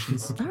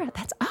alterations. All right,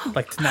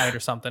 like tonight or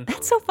something.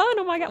 That's so fun.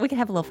 Oh my God, we could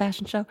have a little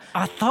fashion show.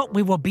 I thought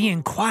we were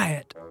being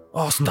quiet.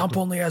 Oh, Stump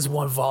only has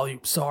 1 volume.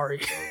 Sorry.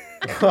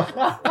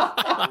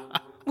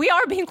 We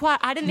are being quiet.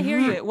 I didn't hear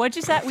you. What'd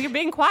you say? We're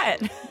being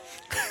quiet.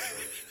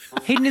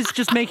 Hayden is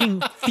just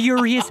making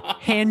furious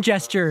hand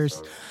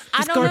gestures.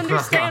 I don't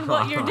understand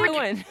what you're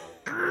doing.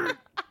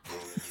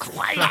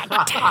 Quiet.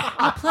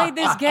 I played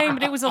this game,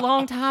 but it was a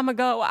long time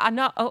ago. I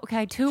know.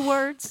 Okay, 2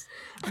 words.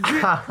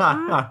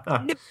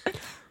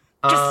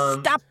 Just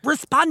stop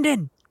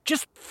responding.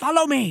 Just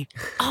follow me.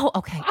 Oh,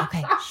 okay.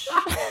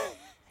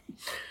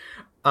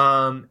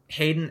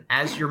 Hayden,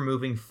 as you're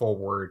moving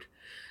forward,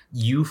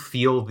 you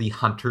feel the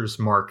hunter's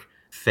mark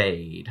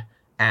fade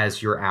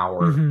as your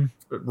hour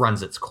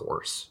runs its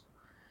course.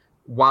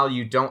 While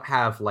you don't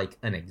have like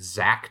an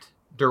exact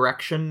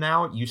direction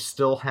now, you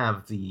still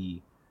have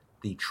the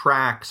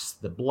tracks,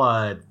 the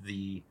blood,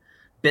 the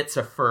bits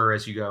of fur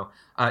as you go.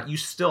 You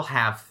still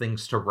have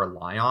things to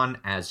rely on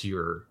as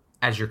you're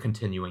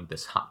continuing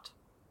this hunt.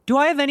 Do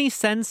I have any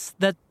sense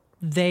that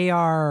they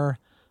are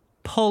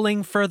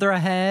pulling further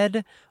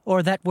ahead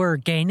or that we're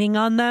gaining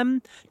on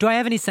them? Do I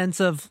have any sense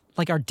of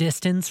like our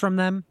distance from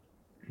them?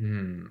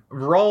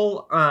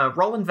 Roll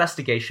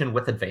investigation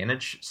with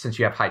advantage since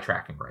you have high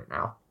tracking right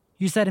now.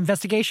 You said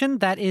investigation?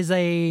 That is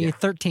a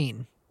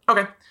 13.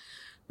 Okay.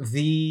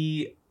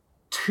 The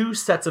 2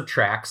 sets of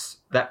tracks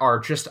that are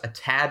just a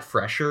tad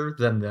fresher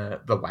than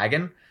the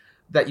wagon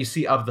that you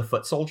see of the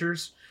foot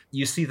soldiers,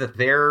 you see that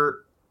their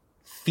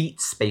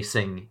feet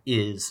spacing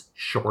is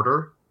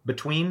shorter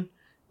between,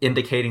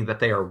 indicating that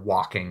they are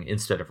walking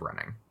instead of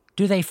running.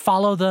 Do they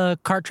follow the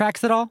cart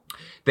tracks at all?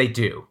 They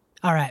do.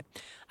 All right.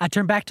 I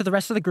turn back to the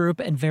rest of the group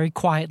and very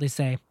quietly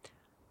say,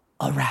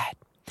 all right,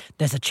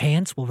 there's a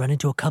chance we'll run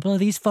into a couple of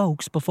these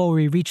folks before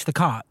we reach the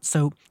cart,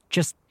 so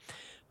just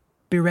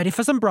be ready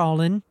for some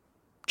brawling,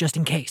 just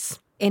in case.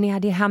 Any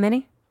idea how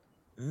many?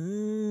 2?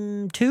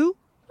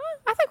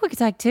 I think we could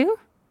take 2.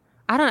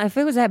 I don't know. If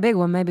it was that big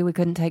one, maybe we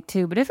couldn't take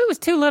 2. But if it was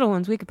 2 little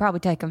ones, we could probably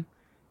take them.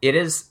 It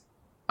is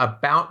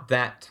about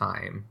that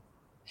time,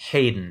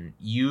 Hayden,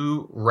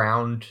 you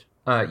round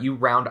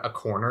a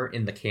corner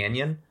in the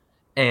canyon,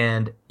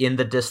 and in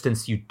the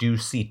distance you do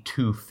see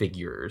 2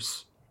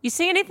 figures. You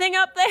see anything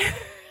up there?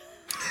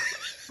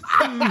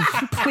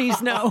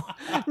 Please, no.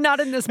 Not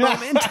in this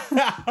moment.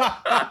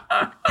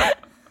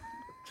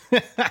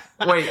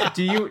 Wait,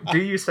 do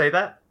you say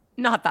that?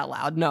 Not that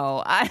loud,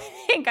 no. I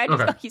think I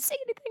just go, you see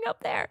anything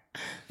up there?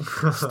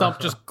 Stump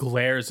just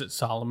glares at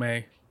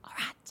Salome. All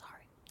right,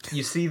 sorry.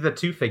 You see the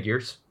 2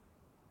 figures.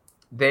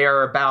 They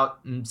are about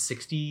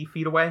 60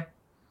 feet away.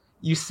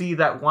 You see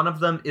that one of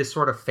them is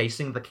sort of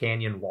facing the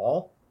canyon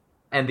wall,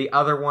 and the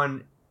other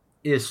one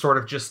is sort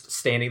of just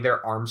standing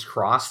there, arms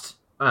crossed,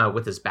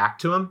 with his back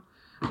to him.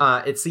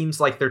 It seems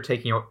like they're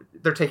taking a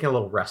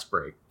little rest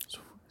break.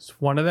 Is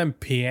one of them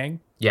peeing?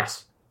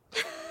 Yes.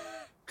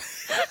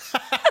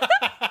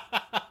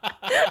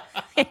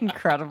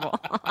 Incredible.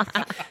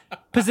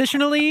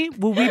 Positionally,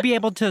 will we be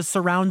able to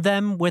surround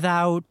them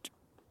without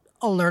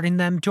alerting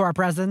them to our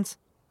presence?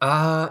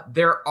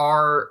 There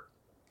are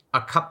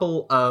a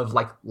couple of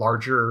like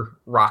larger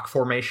rock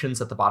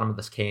formations at the bottom of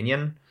this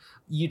canyon.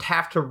 You'd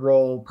have to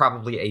roll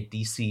probably a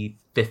DC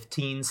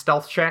 15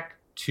 stealth check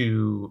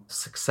to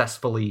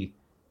successfully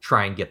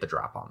try and get the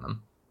drop on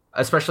them.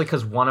 Especially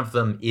because one of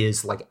them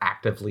is like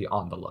actively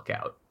on the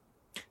lookout.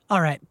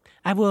 All right.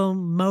 I will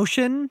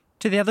motion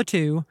to the other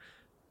 2,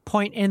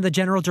 point in the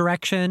general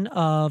direction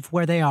of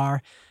where they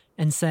are,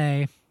 and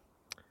say,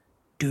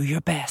 do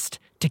your best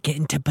to get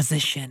into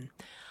position.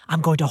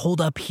 I'm going to hold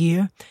up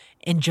here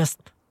and just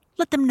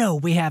let them know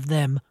we have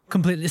them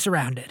completely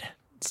surrounded.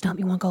 Stump,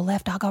 you want to go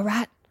left? I'll go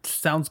right.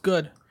 Sounds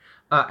good.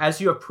 As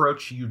you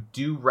approach, you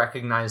do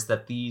recognize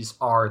that these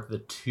are the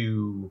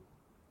 2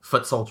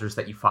 foot soldiers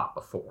that you fought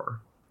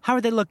before. How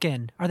are they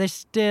looking? Are they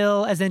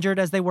still as injured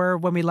as they were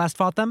when we last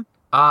fought them?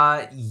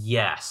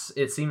 Yes.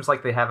 It seems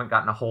like they haven't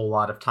gotten a whole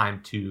lot of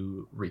time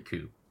to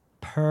recoup.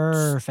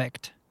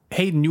 Perfect.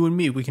 Hayden, you and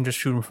me, we can just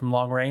shoot them from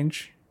long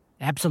range.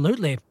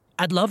 Absolutely.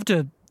 I'd love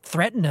to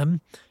threaten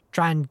them,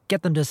 try and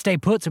get them to stay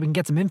put so we can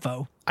get some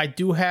info. I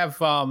do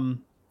have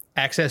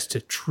access to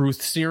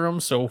truth serum,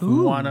 so if we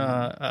want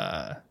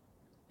to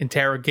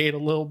interrogate a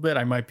little bit,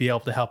 I might be able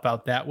to help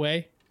out that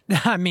way.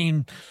 I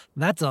mean,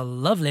 that's a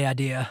lovely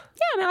idea.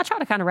 Yeah, I mean, I'll try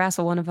to kind of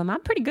wrestle one of them.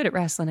 I'm pretty good at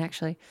wrestling,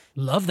 actually.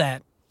 Love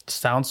that.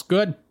 Sounds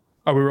good.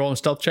 Are we rolling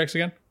stealth checks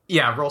again?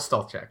 Yeah, roll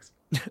stealth checks.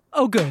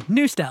 Oh, good.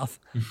 New stealth.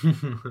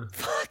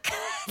 Fuck,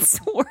 it's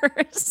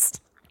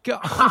worst. Go.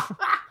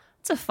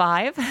 It's a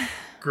 5.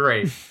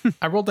 Great.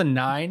 I rolled a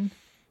 9.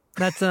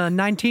 That's a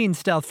 19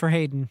 stealth for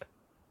Hayden.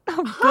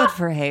 Oh, good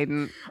for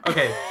Hayden.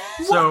 Okay,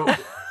 so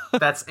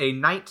that's a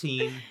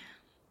 19,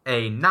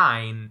 a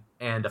 9,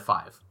 and a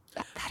 5.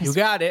 That You is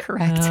got it.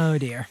 correct. Oh,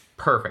 dear.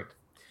 Perfect.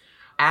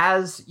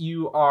 As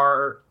you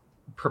are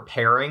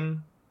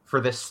preparing for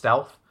this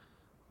stealth,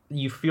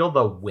 you feel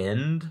the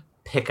wind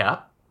pick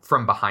up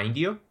from behind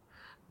you.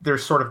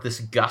 There's sort of this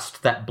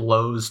gust that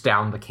blows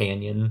down the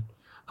canyon.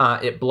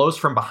 It blows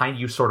from behind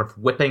you, sort of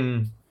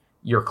whipping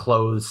your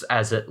clothes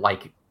as it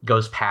like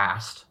goes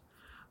past.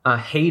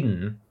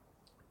 Hayden,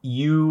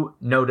 you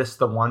notice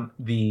the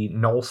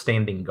knoll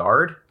standing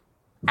guard.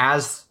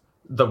 As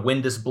the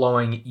wind is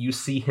blowing, you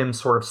see him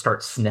sort of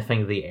start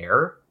sniffing the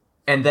air.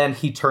 And then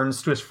he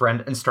turns to his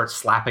friend and starts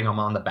slapping him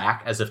on the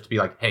back as if to be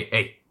like,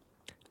 hey.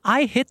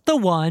 I hit the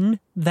one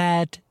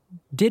that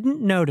didn't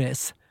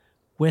notice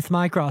with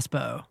my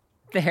crossbow.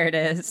 There it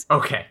is.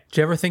 Okay. Did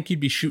you ever think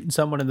you'd be shooting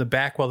someone in the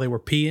back while they were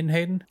peeing,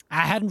 Hayden?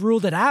 I hadn't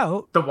ruled it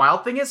out. The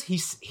wild thing is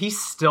he's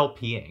still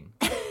peeing.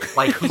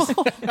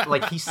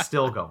 He's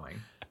still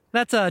going.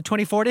 That's a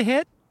 24 to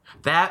hit.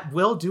 That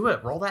will do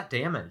it. Roll that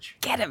damage.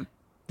 Get him.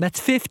 That's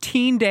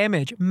 15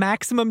 damage.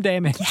 Maximum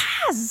damage.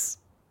 Yes.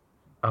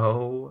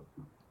 Oh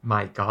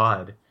my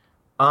god.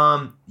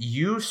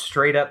 You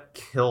straight up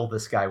kill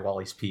this guy while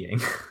he's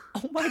peeing.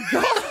 Oh my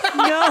god.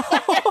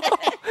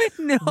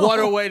 No. What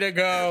a way to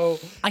go.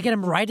 I get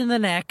him right in the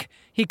neck.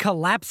 He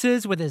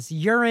collapses with his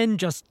urine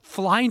just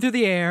flying through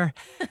the air.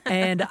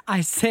 And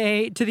I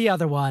say to the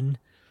other one,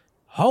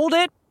 hold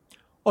it,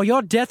 or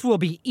your death will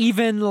be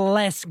even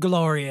less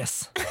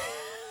glorious.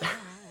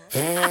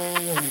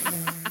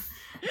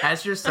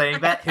 As you're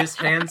saying that, his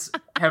hands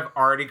have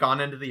already gone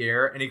into the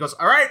air, and he goes,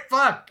 all right,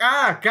 fuck,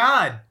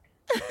 God.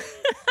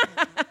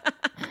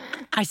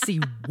 I see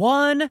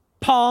one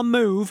paw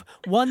move,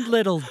 one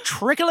little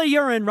trickle of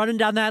urine running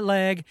down that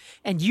leg,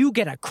 and you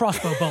get a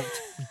crossbow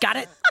bolt. Got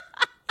it?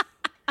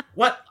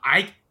 What?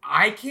 I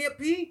can't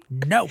pee?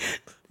 No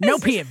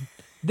peeing.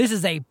 This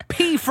is a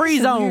pee-free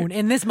zone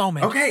in this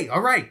moment. Okay,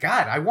 all right,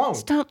 God, I won't.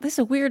 Stop. This is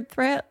a weird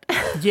threat.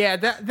 Yeah,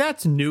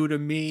 that's new to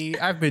me.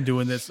 I've been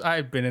doing this.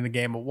 I've been in the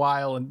game a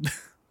while, and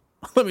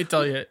let me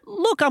tell you.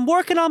 Look, I'm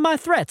working on my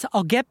threats.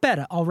 I'll get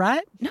better, all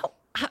right? No,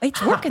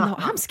 it's working though.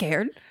 I'm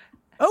scared.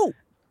 Oh,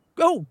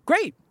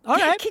 great. All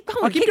right. Keep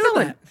going. I'll keep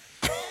doing that.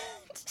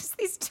 Just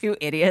these two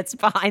idiots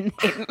behind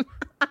him.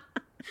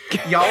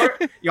 Y'all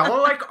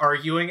are like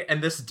arguing,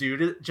 and this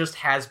dude just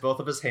has both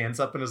of his hands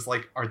up and is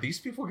like, are these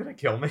people gonna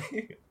kill me?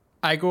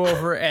 I go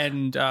over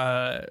and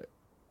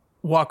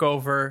walk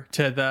over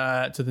to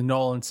the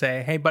knoll and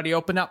say, "Hey, buddy,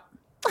 open up."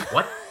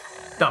 What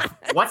the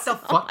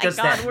fuck does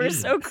God, that we're mean?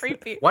 so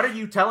creepy. What are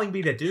you telling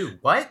me to do?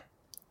 What?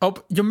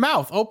 Open your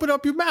mouth. Open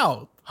up your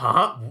mouth.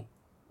 Huh?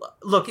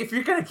 Look, if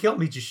you're gonna kill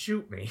me, just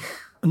shoot me.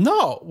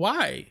 No,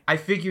 why? I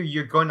figure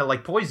you're going to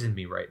like poison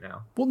me right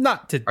now. Well,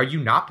 not to. Are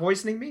you not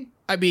poisoning me?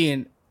 I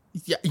mean,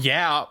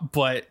 yeah,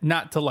 but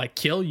not to like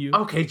kill you.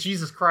 Okay,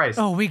 Jesus Christ.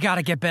 Oh, we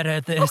gotta get better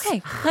at this. Okay,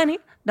 honey,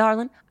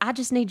 darling, I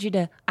just need you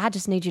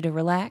to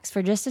relax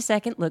for just a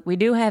second. Look, we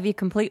do have you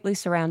completely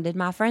surrounded.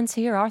 My friends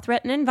here are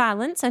threatening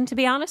violence, and to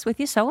be honest with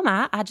you, so am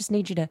I. I just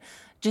need you to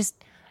just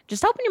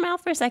open your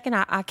mouth for a second.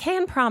 I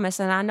can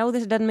promise, and I know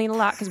this doesn't mean a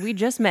lot because we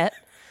just met.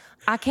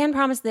 I can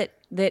promise that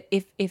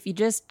if you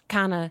just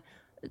kind of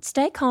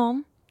stay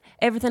calm,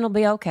 everything will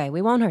be okay.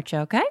 We won't hurt you,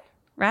 okay?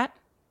 Right?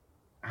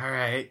 All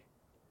right.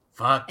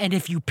 Fuck. And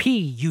if you pee,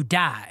 you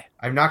die.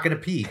 I'm not gonna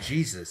pee.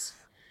 Jesus.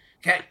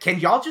 Can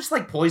y'all just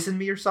like poison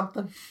me or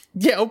something?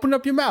 Yeah, open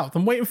up your mouth.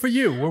 I'm waiting for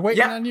you. We're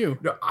waiting on you.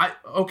 No,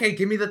 okay,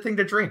 give me the thing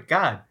to drink.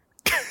 God.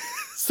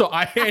 So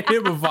I hand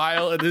him a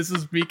vial, and this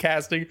is me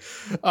casting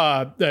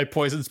a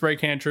poison spray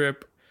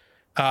cantrip.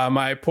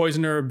 My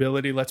poisoner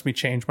ability lets me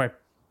change my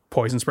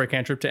poison spray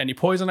cantrip to any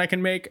poison I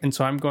can make, and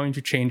so I'm going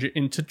to change it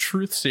into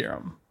truth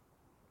serum.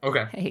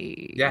 Okay.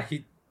 Hey. Yeah,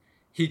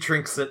 he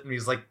drinks it and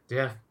he's like,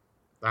 yeah,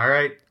 all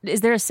right.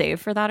 Is there a save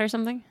for that or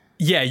something?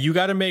 Yeah, you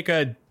got to make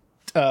a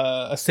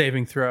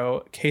saving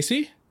throw,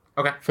 Casey.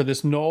 Okay. For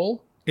this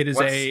knoll, it is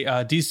What's- a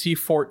DC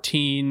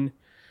 14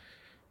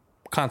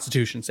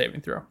 Constitution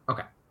saving throw.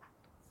 Okay.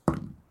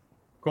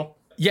 Cool.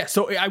 Yeah,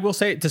 so I will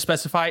say, to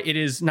specify, it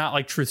is not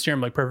like truth serum,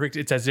 like perfect.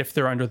 It's as if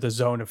they're under the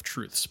zone of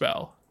truth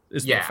spell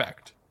is the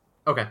effect.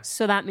 Okay.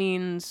 So that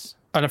means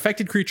An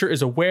affected creature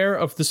is aware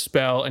of the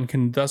spell and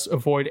can thus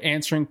avoid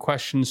answering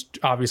questions.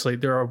 Obviously,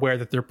 they're aware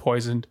that they're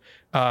poisoned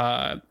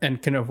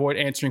and can avoid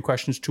answering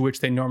questions to which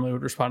they normally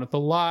would respond with a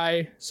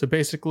lie. So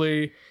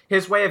basically...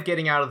 His way of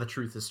getting out of the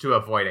truth is to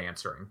avoid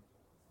answering.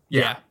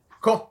 Yeah.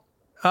 Cool.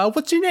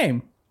 What's your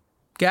name,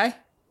 guy?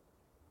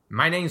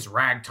 My name's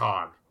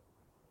Ragtog.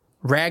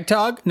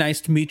 Ragtog.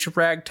 Nice to meet you,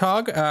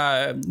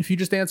 Ragtog. If you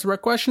just answer our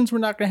questions, we're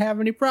not going to have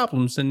any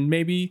problems, and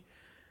maybe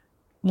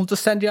we'll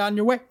just send you on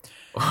your way.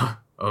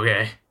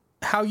 Okay.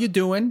 How you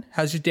doing?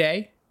 How's your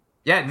day?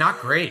 Yeah, not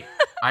great.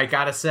 I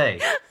gotta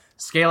say.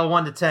 Scale of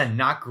 1 to 10,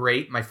 not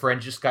great. My friend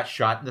just got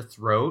shot in the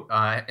throat,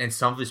 and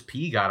some of his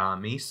pee got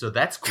on me, so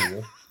that's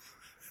cool.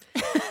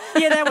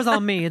 Yeah, that was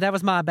on me. That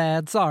was my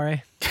bad.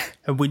 Sorry.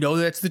 And we know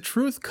that's the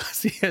truth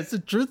because he has the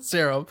truth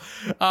serum.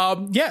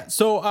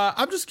 So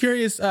I'm just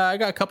curious. I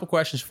got a couple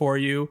questions for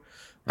you.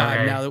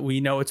 Okay. Now that we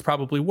know it's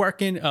probably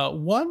working.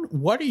 One,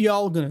 what are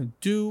y'all going to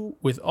do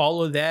with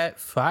all of that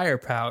fire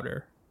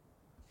powder?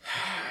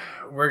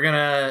 We're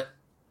gonna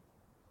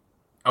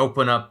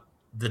open up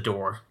the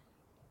door.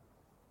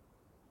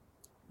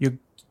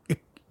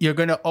 You're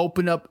going to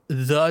open up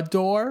the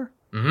door?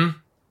 Mm-hmm.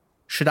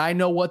 Should I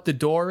know what the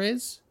door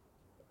is?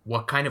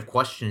 What kind of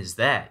question is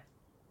that?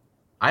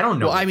 I don't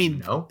know. Well, I what mean,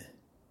 you know.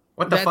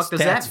 What the fuck does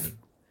that mean?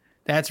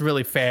 That's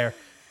really fair.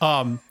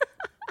 That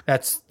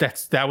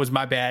was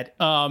my bad.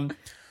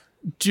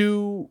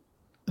 Do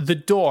The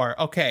door.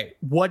 Okay,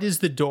 what is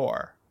the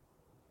door?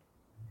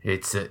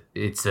 It's a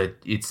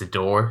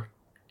door.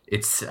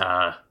 It's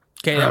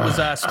Okay, that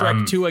was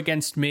strike 2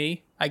 against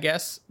me, I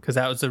guess, because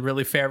that was a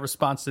really fair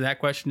response to that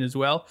question as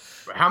well.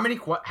 How many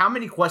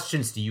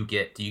questions do you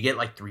get? Do you get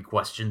like 3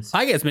 questions?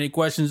 I get as many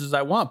questions as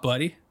I want,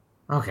 buddy.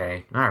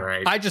 Okay, all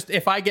right.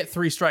 If I get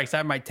 3 strikes,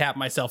 I might tap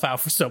myself out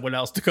for someone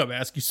else to come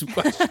ask you some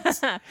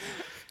questions.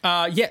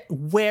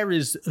 Where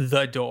is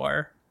the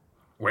door?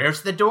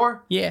 Where's the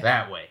door? Yeah.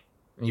 That way.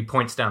 And he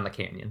points down the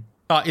canyon.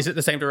 Is it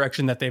the same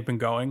direction that they've been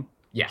going?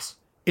 Yes.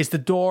 Is the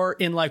door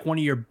in like one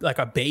of your, like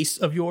a base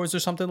of yours or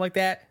something like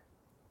that?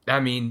 I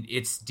mean,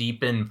 it's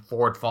deep in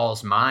Ford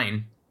Falls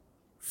mine.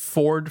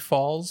 Ford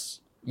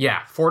Falls?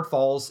 Yeah, Ford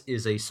Falls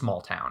is a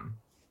small town.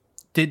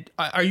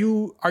 Are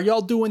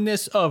y'all doing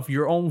this of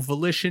your own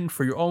volition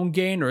for your own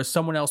gain, or is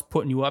someone else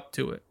putting you up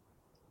to it?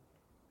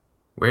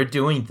 We're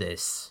doing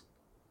this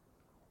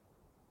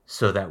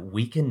so that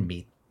we can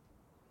meet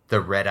the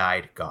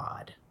red-eyed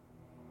god.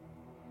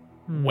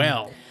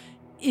 Well,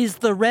 Is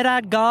the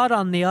red-eyed god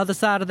on the other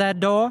side of that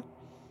door?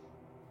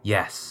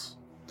 Yes.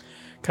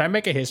 can I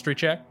make a history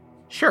check?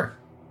 Sure.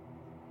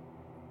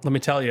 Let me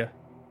tell you,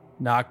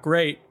 not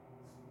great.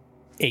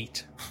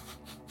 8.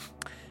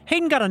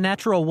 Hayden got a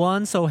natural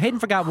 1, so Hayden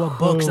forgot what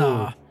books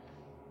are.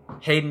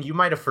 Hayden, you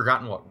might have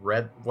forgotten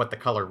what the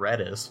color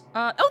red is.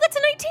 That's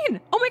a 19.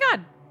 Oh my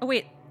god. Oh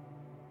wait.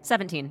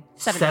 17.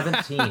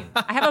 17.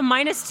 I have a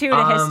 -2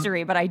 to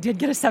history, but I did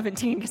get a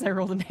 17 because I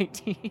rolled a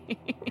 19.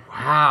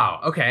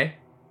 Wow. Okay.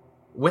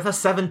 With a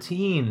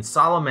 17,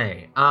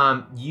 Salome,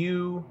 I'll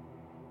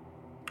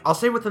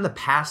say within the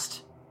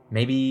past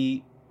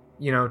maybe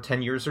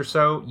 10 years or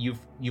so,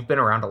 you've been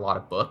around a lot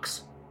of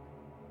books,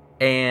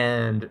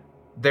 and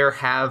there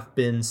have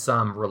been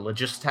some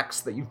religious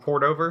texts that you've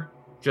poured over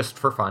just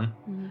for fun.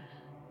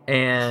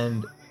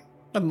 And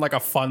Like a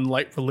fun,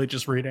 light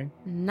religious reading.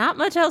 Not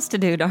much else to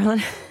do,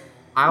 darling.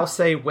 I'll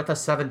say with a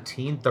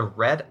 17, the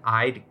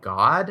red-eyed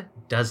god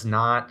does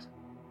not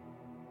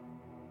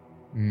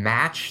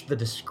match the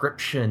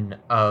description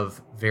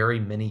of very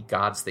many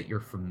gods that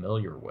you're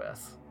familiar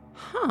with.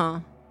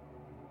 Huh.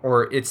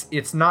 Or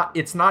it's not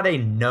a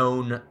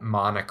known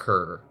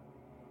moniker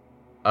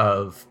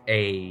of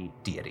a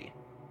deity.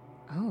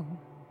 Oh.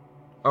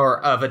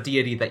 Or of a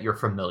deity that you're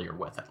familiar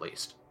with, at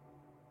least.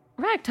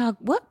 Ragtag,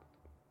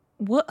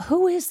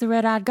 who is the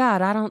red-eyed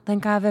god? I don't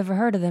think I've ever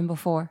heard of them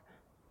before.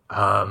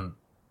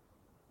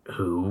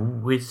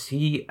 Who is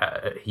he?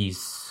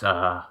 He's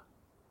the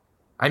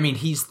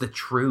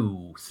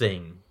true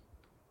thing.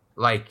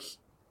 Like,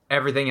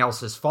 everything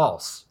else is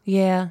false.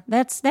 Yeah,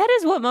 that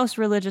is what most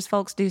religious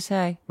folks do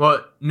say.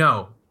 Well,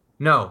 no,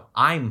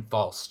 I'm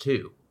false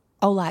too.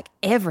 Oh, like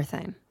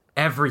everything.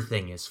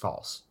 Everything is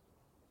false.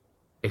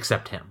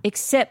 Except him.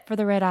 Except for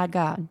the red-eyed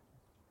god.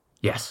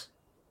 Yes.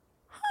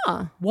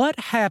 Huh. What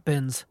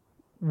happens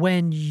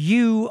when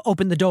you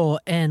open the door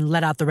and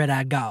let out the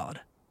red-eyed god?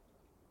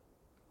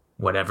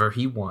 Whatever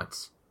he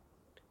wants.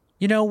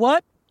 You know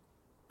what?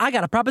 I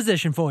got a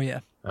proposition for you.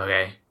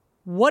 Okay.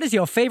 What is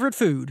your favorite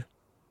food?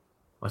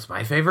 What's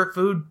my favorite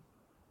food?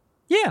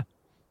 Yeah.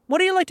 What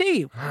do you like to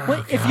eat?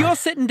 If you're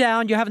sitting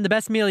down, you're having the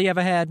best meal you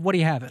ever had, what are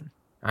you having?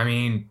 I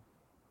mean,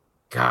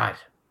 God,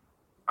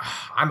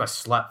 I'm a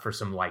slut for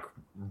some,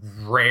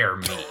 rare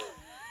meat.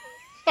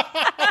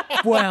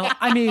 Well,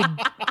 I mean,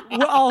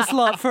 we're all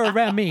slut for a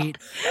rare meat.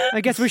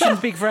 I guess we shouldn't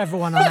speak for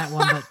everyone on that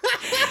one, but...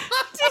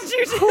 Did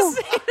you just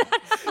say that?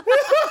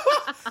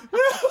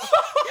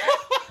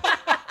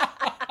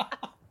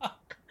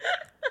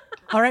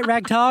 All right,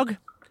 Ragtag.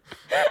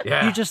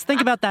 Yeah. You just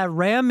think about that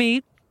rare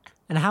meat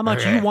and how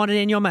much you want it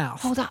in your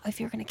mouth. Hold on, if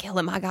you're going to kill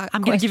him, I'm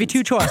going to give you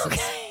 2 choices.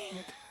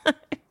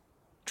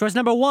 Choice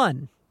number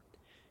 1.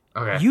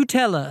 Okay. You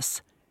tell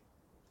us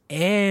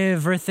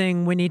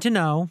everything we need to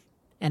know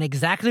and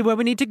exactly where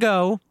we need to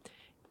go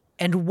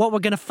and what we're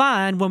going to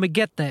find when we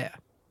get there.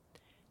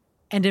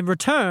 And in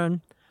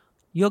return,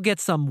 you'll get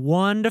some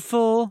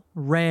wonderful,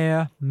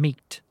 rare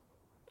meat.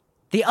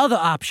 The other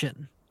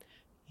option,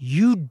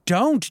 you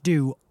don't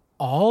do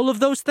all of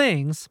those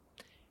things,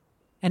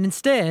 and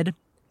instead,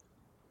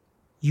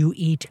 you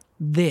eat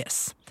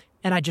this.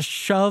 And I just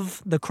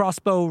shove the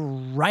crossbow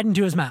right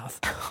into his mouth.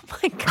 Oh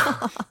my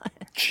god.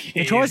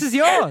 The choice is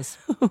yours.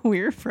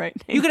 We're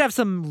frightening. You could have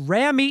some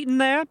rare meat in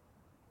there,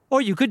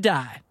 or you could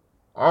die.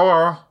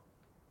 Oh,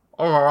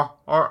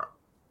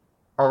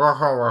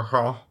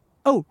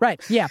 Oh,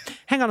 right, yeah.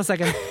 Hang on a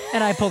second.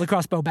 And I pull the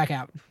crossbow back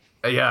out.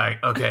 yeah,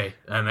 okay.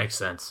 That makes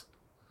sense.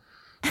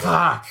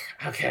 Fuck.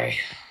 Okay.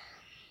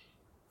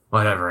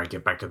 Whatever, I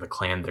get back to the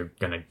clan,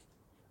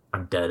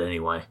 I'm dead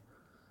anyway.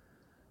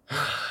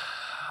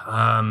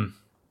 The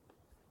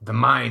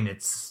mine,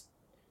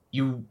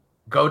 you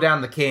go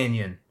down the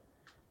canyon.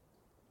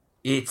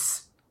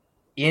 It's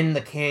in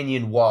the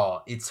canyon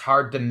wall. It's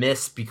hard to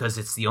miss because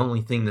it's the only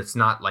thing that's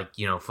not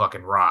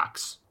fucking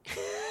rocks.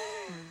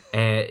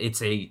 And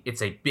it's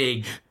a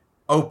big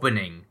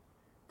opening.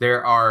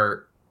 There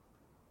are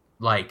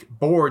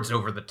boards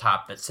over the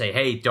top that say,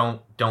 "Hey,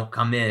 don't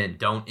come in,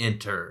 don't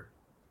enter."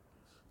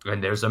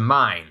 And there's a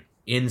mine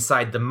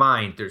inside the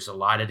mine, there's a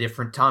lot of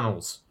different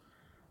tunnels.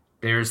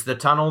 There's the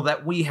tunnel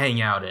that we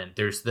hang out in.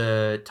 There's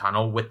the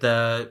tunnel with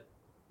the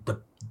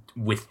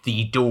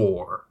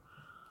door.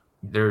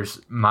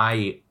 There's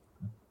my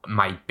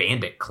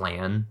bandit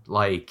clan.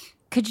 Like,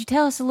 could you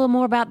tell us a little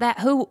more about that?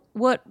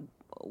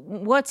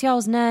 What's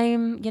y'all's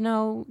name? You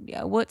know,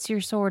 what's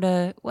your sort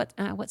of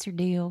what's your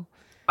deal?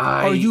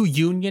 Are you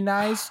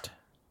unionized?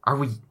 Are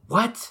we?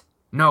 What?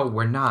 No,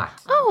 we're not.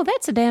 Oh,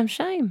 that's a damn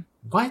shame.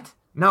 What?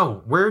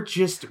 No, we're.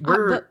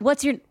 But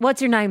what's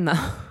your name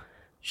though?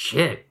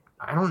 Shit,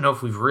 I don't know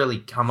if we've really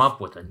come up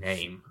with a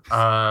name.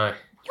 Y'all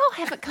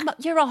haven't come up.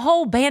 You're a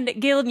whole bandit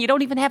guild, and you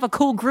don't even have a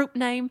cool group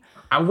name.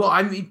 I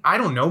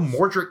don't know.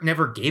 Mordric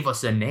never gave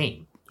us a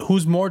name.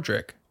 Who's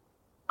Mordric?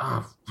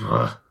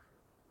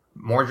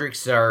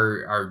 Mordric's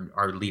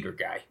our leader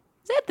guy.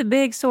 Is that the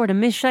big sort of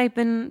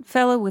misshapen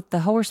fellow with the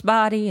horse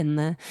body and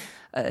the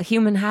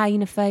human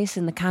hyena face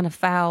and the kind of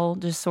foul,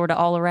 just sort of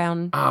all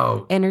around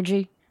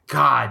energy?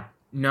 God,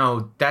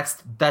 no,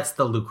 that's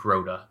the Luke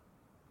Rhoda.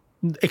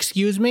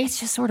 Excuse me? It's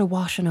just sort of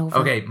washing over.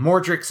 Okay,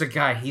 Mordric's a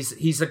guy.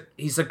 He's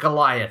a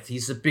Goliath.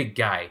 He's a big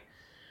guy.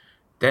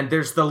 Then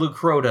there's the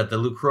Luke Rhoda. The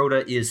Luke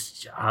Rhoda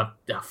is a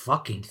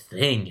fucking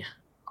thing.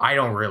 I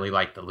don't really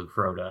like the Luke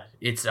Rhoda.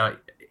 It's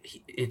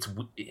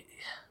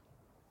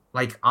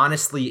like,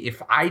 honestly,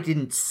 if I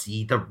didn't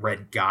see the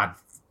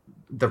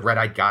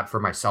red-eyed god for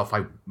myself,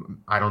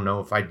 I don't know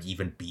if I'd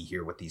even be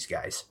here with these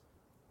guys.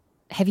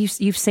 Have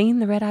you've seen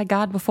the red-eyed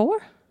god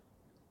before?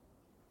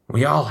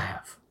 We all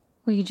have.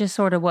 Well, you just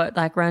sort of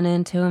run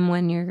into him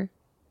when you're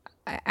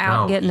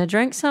out getting a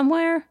drink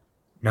somewhere?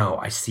 No,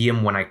 I see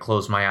him when I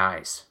close my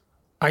eyes.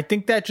 I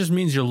think that just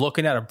means you're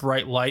looking at a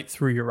bright light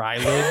through your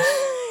eyelids.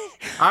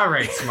 All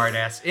right,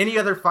 smartass. Any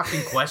other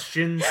fucking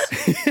questions?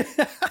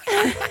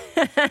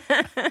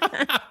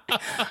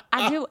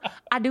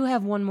 I do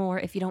have one more,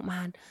 if you don't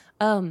mind.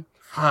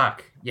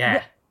 Fuck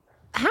yeah.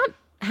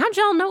 How'd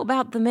y'all know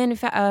about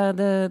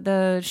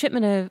the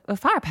shipment of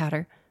fire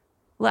powder?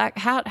 Like,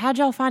 how'd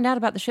y'all find out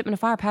about the shipment of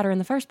fire powder in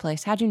the first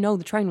place? How'd you know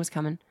the train was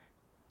coming?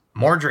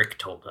 Mordric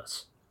told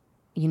us.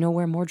 You know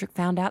where Mordric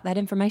found out that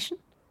information?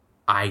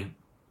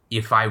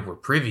 If I were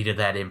privy to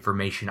that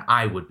information,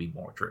 I would be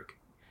Mordric.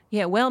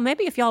 Yeah, well,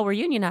 maybe if y'all were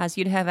unionized,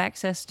 you'd have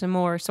access to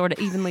more sort of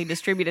evenly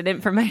distributed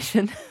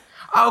information.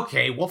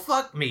 Okay, well,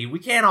 fuck me. We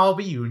can't all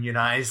be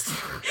unionized.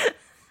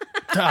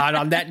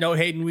 On that note,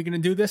 Hayden, we gonna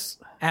do this?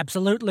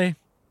 Absolutely.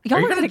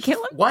 Y'all are gonna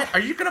kill him? What? Are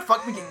you gonna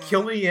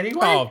kill me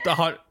anyway? Oh,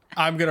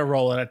 I'm gonna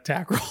roll an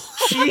attack roll.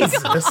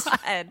 Jesus.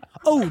 God.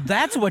 Oh,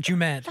 that's what you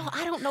meant. No,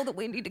 I don't know that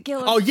we need to kill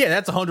him. Oh yeah,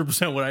 that's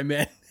 100% what I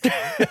meant.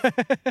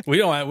 we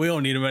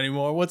don't need him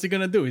anymore. What's he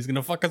gonna do? He's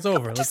gonna fuck us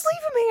over. Just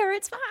leave him here.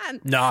 It's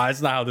fine. No,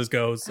 that's not how this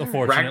goes.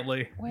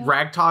 Unfortunately,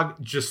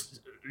 Ragtog just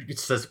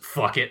says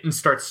 "fuck it" and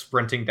starts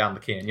sprinting down the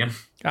canyon.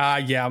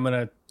 Yeah, I'm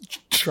gonna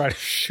try to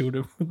shoot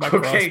him with my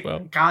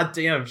crossbow. God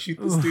damn, shoot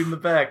this dude in the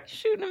back.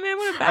 Shooting him in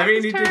with a back.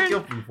 He did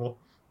kill people.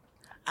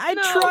 I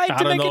tried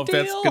to make a deal. I don't know if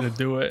that's gonna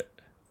do it.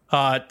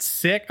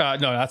 6. No,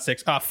 not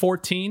 6.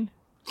 14.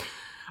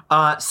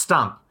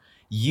 Stump,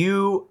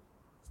 you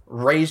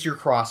raise your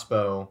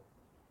crossbow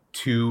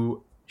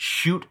to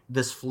shoot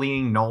this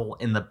fleeing gnoll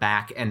in the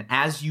back, and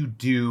as you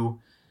do,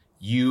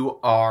 you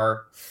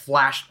are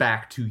flashed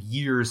back to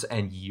years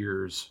and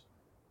years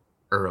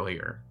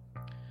earlier.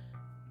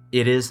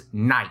 It is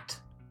night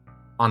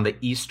on the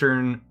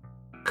eastern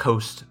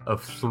coast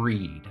of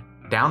Threed,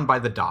 down by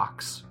the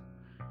docks.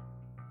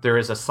 There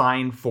is a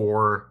sign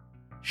for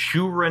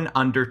Shuren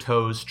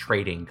Undertow's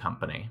Trading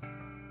Company.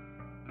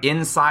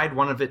 Inside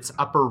one of its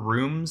upper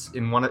rooms,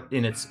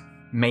 in its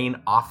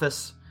main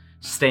office,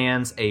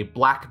 stands a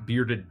black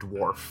bearded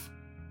dwarf.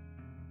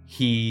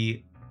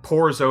 He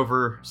pores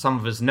over some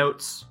of his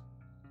notes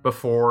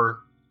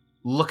before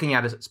looking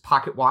at his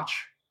pocket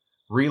watch,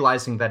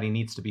 realizing that he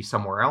needs to be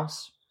somewhere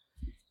else.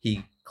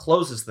 He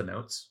closes the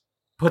notes,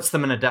 puts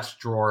them in a desk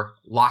drawer,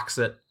 locks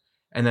it,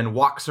 and then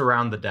walks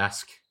around the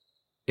desk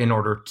in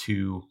order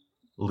to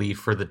leave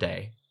for the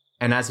day.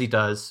 And as he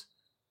does,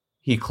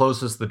 he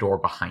closes the door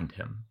behind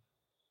him.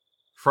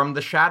 From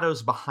the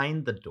shadows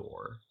behind the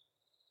door,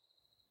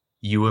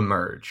 you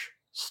emerge,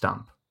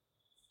 Stump.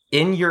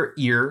 In your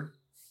ear,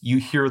 you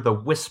hear the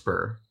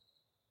whisper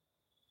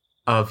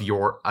of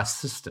your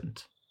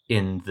assistant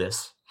in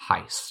this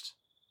heist.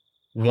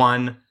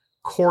 One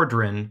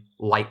Cordrin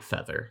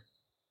Lightfeather.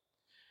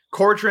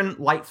 Cordrin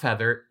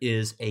Lightfeather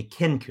is a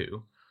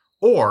Kinku,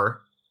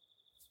 or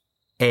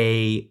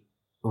a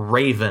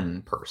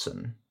raven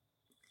person.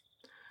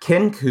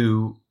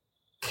 Kinku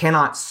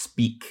cannot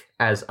speak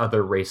as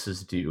other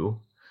races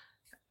do.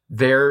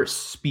 Their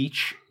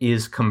speech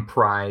is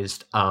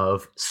comprised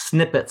of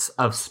snippets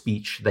of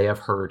speech they have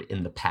heard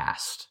in the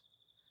past.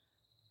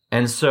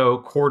 And so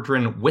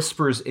Cordrin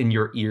whispers in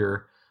your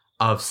ear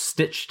of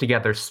stitched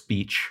together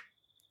speech.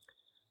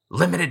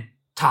 Limited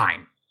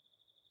time.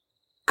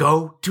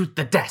 Go to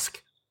the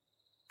desk.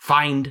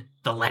 Find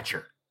the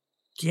ledger.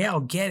 Yeah, I'll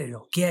get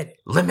it.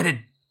 Limited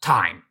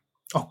time.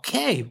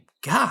 Okay,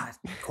 God,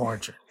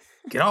 Cordrin,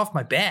 get off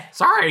my back.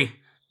 Sorry.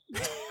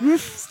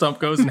 Stump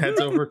goes and heads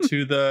over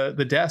to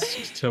the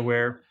desk to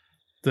where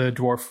the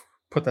dwarf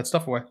put that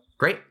stuff away.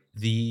 Great.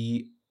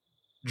 The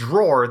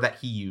drawer that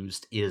he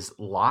used is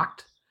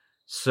locked,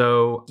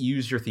 so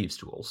use your thieves'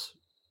 tools.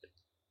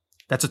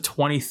 That's a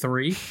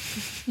 23.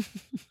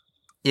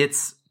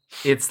 It's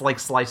like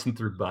slicing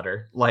through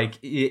butter. Like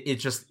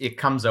it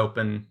comes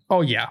open.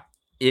 Oh yeah.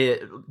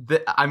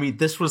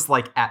 This was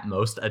like at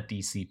most a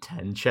DC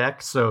 10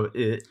 check, so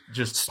it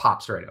just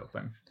pops right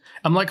open.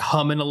 I'm like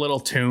humming a little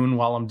tune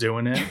while I'm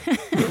doing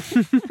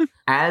it.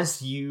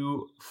 As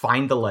you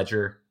find the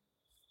ledger,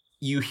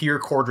 you hear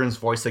Cordron's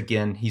voice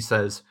again. He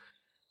says,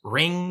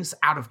 "Rings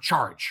out of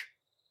charge.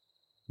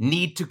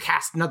 Need to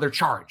cast another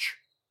charge.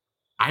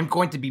 I'm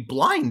going to be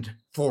blind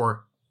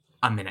for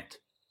a minute."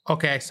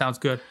 Okay, sounds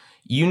good.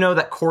 You know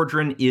that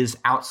Cordron is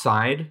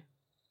outside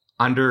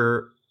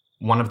under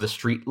one of the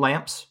street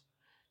lamps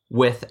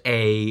with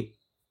a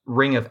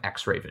ring of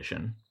X-ray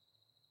vision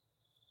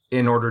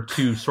in order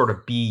to sort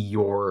of be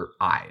your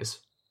eyes.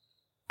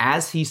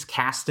 As he's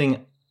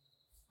casting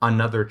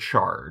another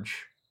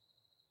charge,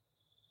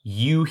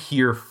 you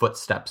hear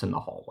footsteps in the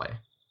hallway.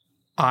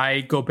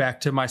 I go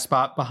back to my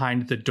spot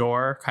behind the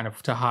door, kind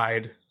of to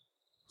hide.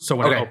 So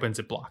when it opens,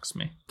 it blocks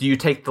me. Do you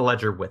take the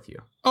ledger with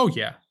you? Oh,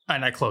 yeah.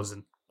 And I close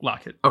and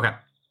lock it. Okay.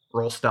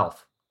 Roll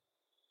stealth.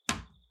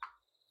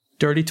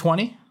 Dirty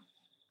 20.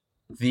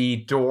 The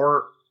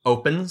door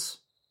opens,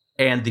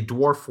 and the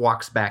dwarf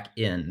walks back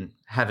in,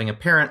 having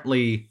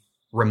apparently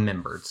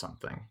remembered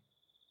something.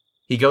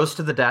 He goes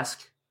to the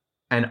desk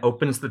and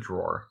opens the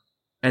drawer,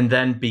 and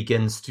then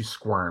begins to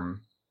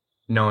squirm,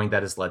 knowing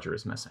that his ledger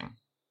is missing.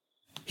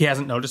 He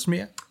hasn't noticed me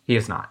yet? He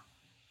is not.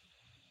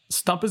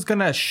 Stump is going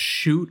to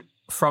shoot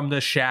from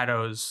the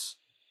shadows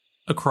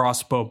a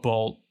crossbow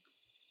bolt,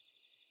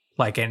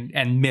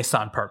 and miss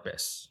on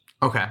purpose.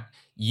 Okay.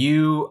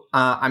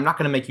 I'm not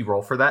going to make you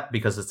roll for that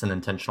because it's an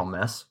intentional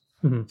miss.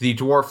 Mm-hmm. The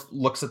dwarf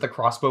looks at the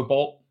crossbow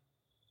bolt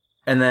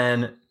and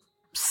then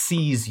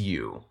sees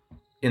you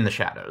in the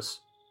shadows.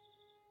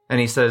 And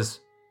he says,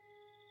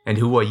 "And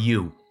who are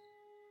you?"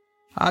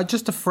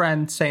 Just a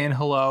friend saying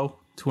hello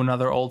to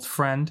another old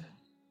friend.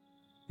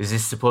 Is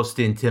this supposed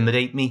to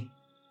intimidate me?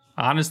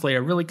 Honestly, it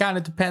really kind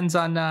of depends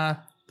on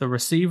the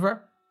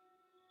receiver.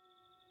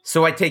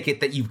 So I take it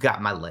that you've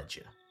got my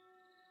ledger.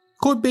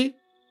 Could be.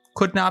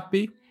 Could not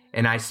be.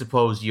 And I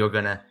suppose you're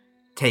gonna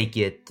take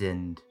it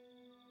and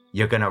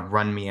you're gonna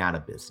run me out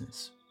of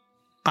business.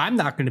 I'm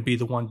not going to be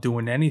the one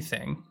doing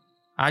anything.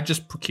 I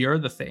just procure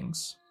the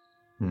things.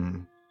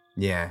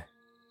 Yeah.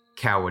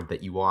 Coward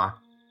that you are.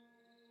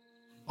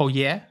 Oh,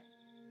 yeah?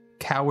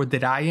 Coward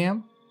that I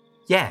am?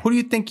 Yeah. Who do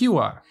you think you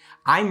are?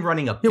 I'm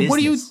running a business. What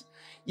do you...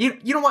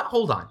 You know what?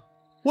 Hold on.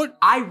 What?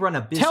 I run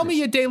a business. Tell me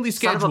your daily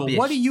Son of a schedule. bitch.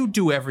 What do you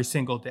do every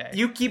single day?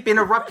 You keep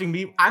interrupting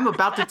me. I'm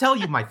about to tell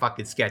you my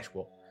fucking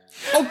schedule.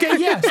 Okay,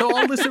 yeah, so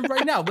I'll listen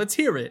right now. Let's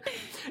hear it.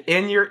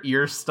 In your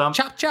ear stump.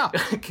 Chop, chop.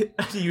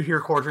 You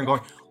hear Cordron going,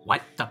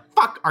 "What the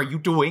fuck are you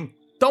doing?"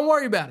 Don't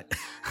worry about it.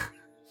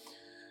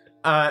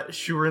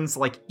 Shuren's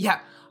like, "Yeah,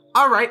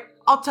 all right,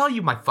 I'll tell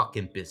you my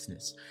fucking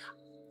business.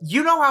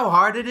 You know how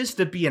hard it is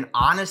to be an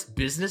honest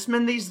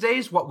businessman these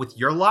days? What with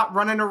your lot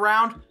running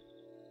around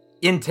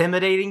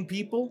intimidating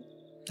people?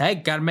 Hey,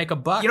 gotta make a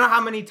buck. You know how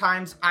many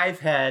times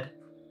I've had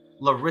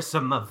Larissa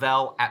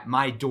Mavel at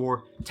my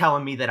door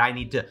telling me that I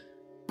need to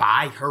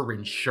buy her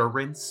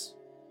insurance?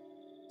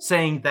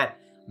 Saying that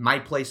my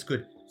place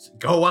could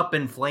go up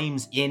in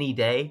flames any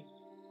day?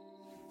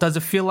 Does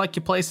it feel like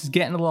your place is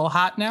getting a little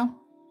hot now?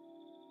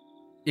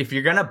 If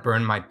you're gonna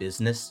burn my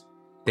business,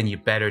 then you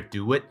better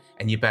do it,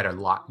 and you better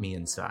lock me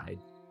inside.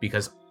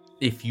 Because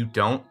if you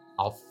don't,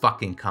 I'll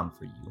fucking come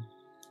for you."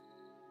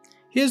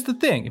 Here's the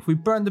thing. If we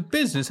burn the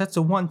business, that's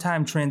a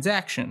one-time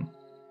transaction.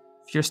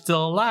 If you're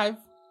still alive,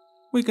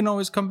 we can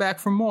always come back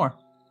for more.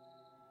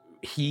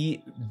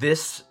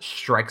 This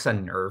strikes a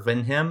nerve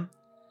in him.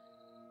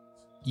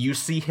 You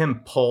see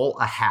him pull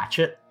a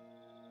hatchet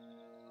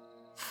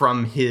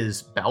from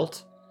his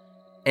belt,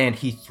 and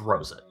he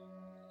throws it.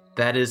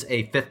 That is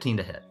a 15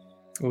 to hit.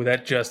 Ooh,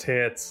 that just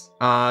hits.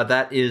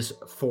 That is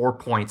 4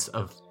 points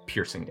of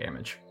piercing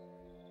damage.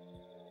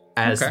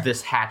 As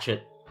this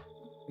hatchet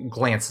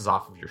glances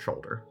off of your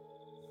shoulder.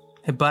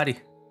 Hey, buddy,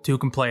 two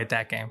can play at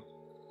that game.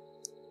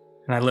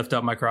 And I lift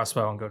up my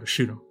crossbow and go to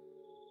shoot him.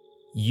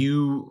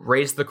 You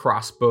raise the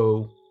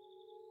crossbow,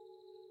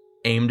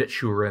 aimed at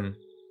Shuren.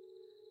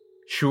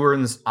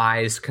 Shuren's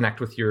eyes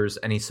connect with yours,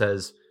 and he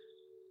says,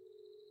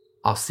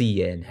 "I'll see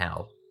you in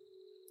hell."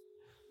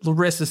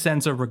 Larissa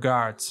sends her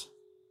regards.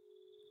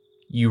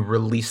 You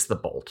release the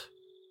bolt.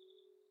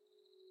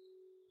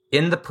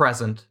 In the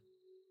present,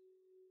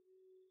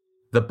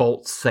 the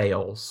bolt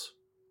sails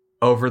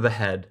over the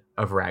head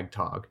of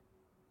Ragtog,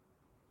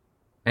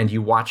 and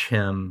you watch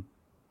him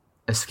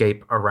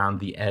escape around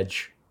the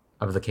edge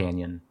of the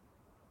canyon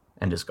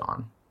and is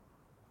gone.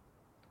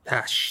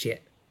 Ah,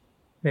 shit.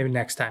 Maybe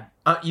next time.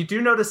 You do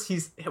notice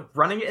he's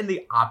running in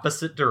the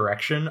opposite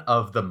direction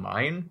of the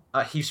mine.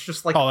 He's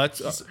just like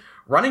he's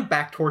running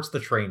back towards the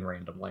train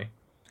randomly.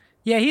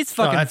 Yeah, he's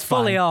fucking that's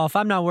fully fine. off.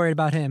 I'm not worried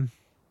about him.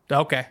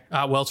 Okay.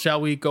 Well,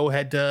 shall we go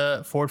ahead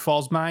to Ford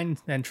Falls Mine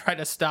and try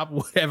to stop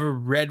whatever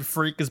red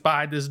freak is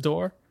behind this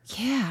door?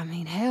 Yeah, I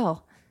mean,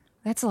 hell,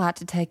 that's a lot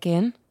to take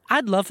in.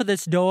 I'd love for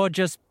this door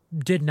just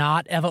did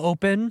not ever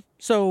open.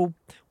 So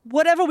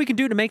whatever we can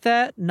do to make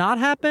that not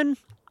happen,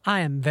 I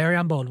am very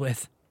on board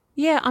with.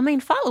 Yeah, I mean,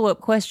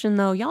 follow-up question,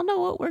 though. Y'all know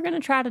what we're going to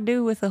try to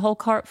do with a whole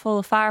cart full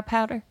of fire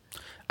powder?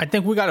 I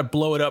think we got to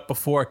blow it up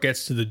before it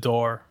gets to the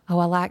door. Oh,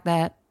 I like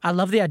that. I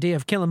love the idea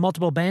of killing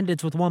multiple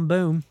bandits with one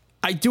boom.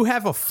 I do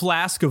have a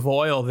flask of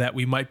oil that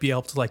we might be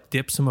able to like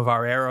dip some of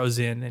our arrows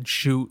in and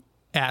shoot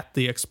at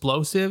the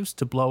explosives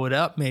to blow it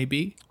up,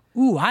 maybe.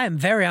 Ooh, I am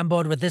very on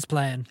board with this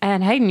plan.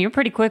 And Hayden, you're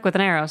pretty quick with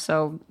an arrow,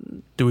 so...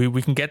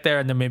 We can get there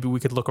and then maybe we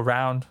could look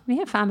around.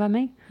 Yeah, fine by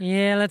me.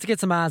 Yeah, let's get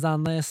some eyes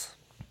on this.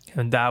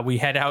 And we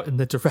head out in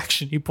the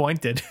direction you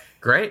pointed.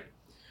 Great.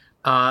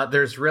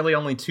 There's really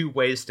only 2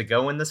 ways to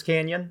go in this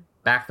canyon.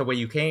 Back the way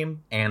you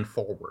came and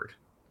forward.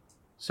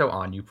 So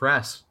on you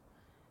press.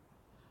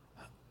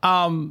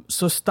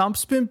 So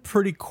Stump's been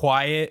pretty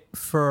quiet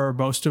for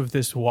most of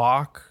this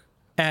walk,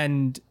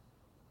 and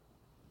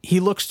he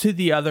looks to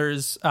the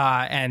others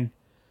and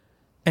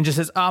just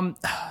says,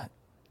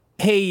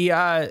 hey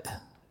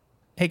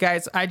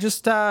guys, I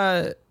just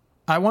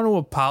I want to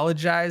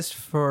apologize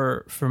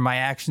for my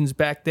actions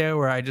back there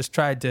where I just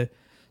tried to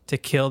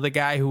kill the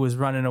guy who was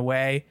running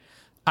away.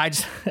 I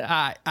just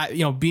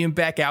being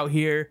back out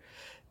here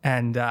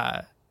and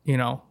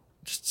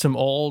just some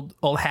old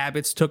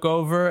habits took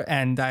over,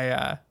 and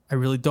I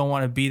really don't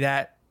want to be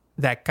that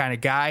kind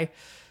of guy.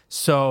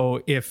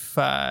 So if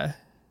I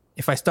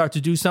start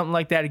to do something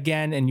like that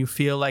again and you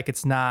feel like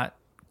it's not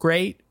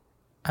great,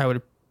 I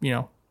would,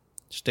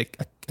 just a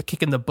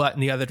kick in the butt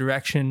in the other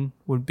direction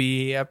would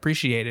be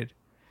appreciated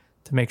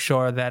to make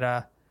sure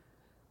that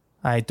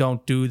I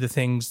don't do the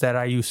things that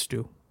I used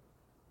to.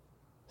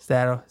 Is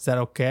that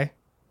okay?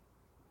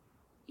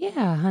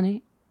 Yeah,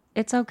 honey.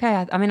 It's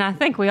okay. I mean, I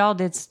think we all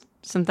did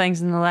some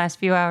things in the last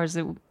few hours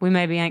that we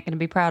maybe ain't going to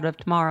be proud of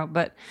tomorrow.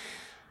 But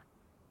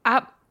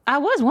I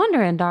was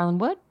wondering, darling,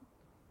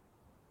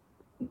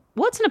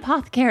 what's an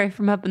apothecary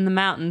from up in the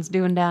mountains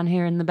doing down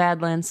here in the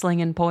Badlands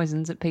slinging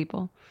poisons at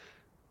people?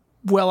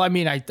 Well, I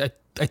mean, I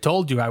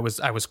told you I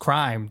was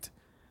crimed,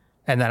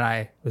 and then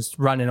I was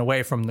running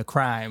away from the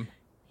crime.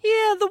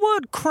 Yeah, the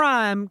word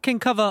crime can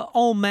cover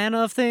all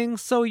manner of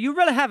things, so you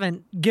really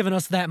haven't given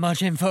us that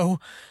much info.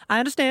 I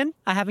understand.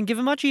 I haven't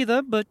given much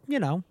either, but,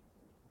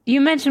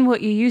 You mentioned what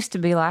you used to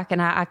be like,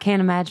 and I can't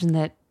imagine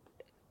that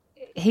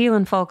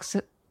healing folks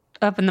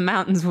up in the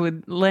mountains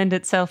would lend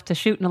itself to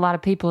shooting a lot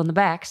of people in the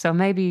back, so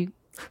maybe...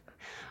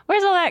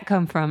 Where's all that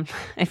come from?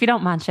 If you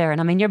don't mind sharing.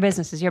 I mean, your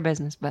business is your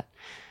business, but...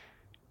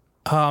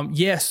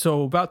 Yeah,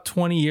 so about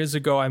 20 years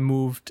ago, I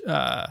moved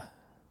to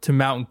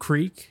Mountain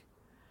Creek,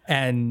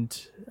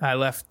 and I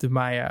left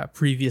my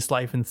previous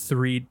life in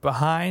Threed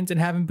behind and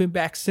haven't been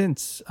back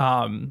since.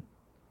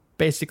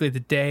 Basically, the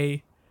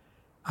day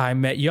I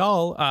met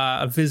y'all,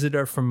 a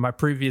visitor from my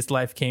previous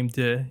life came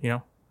to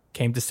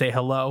say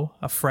hello,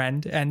 a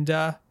friend,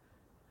 and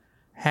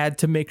had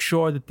to make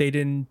sure that they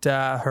didn't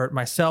hurt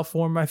myself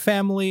or my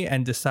family,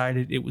 and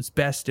decided it was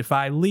best if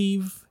I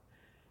leave,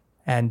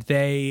 and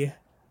they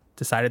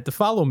decided to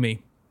follow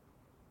me.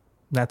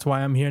 That's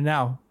why I'm here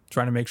now,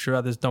 trying to make sure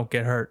others don't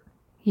get hurt.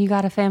 You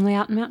got a family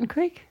out in Mountain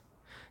Creek?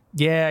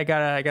 Yeah, I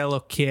got a little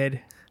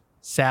kid,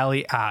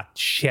 Sally.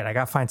 Shit, I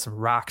gotta find some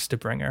rocks to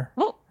bring her.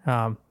 Well,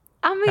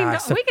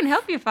 we can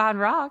help you find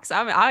rocks.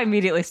 I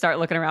immediately start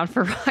looking around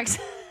for rocks.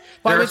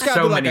 There are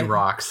so many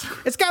rocks.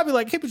 It's gotta be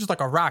like, can't be just like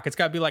a rock. It's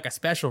gotta be like a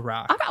special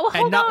rock. Okay, well,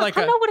 hold on. I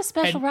know what a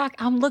special rock.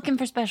 I'm looking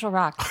for special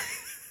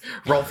rocks.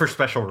 Roll for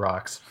special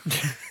rocks.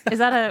 Is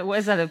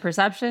that a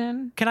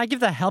perception? Can I give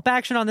the help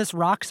action on this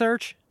rock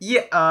search?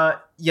 Yeah.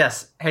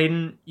 Yes,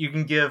 Hayden, you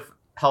can give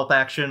help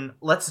action.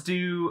 Let's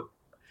do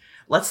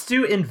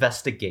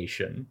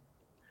investigation,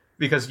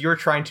 because you're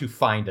trying to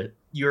find it.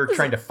 You're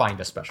trying to find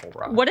a special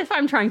rock. What if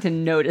I'm trying to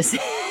notice it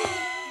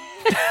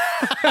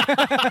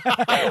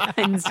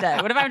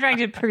instead? What if I'm trying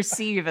to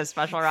perceive a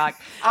special rock?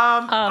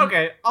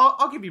 Okay,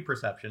 I'll give you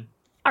perception.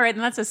 All right,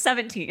 then that's a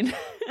 17.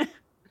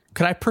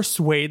 Could I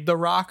persuade the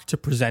rock to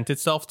present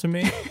itself to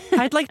me?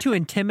 I'd like to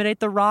intimidate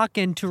the rock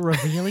into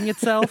revealing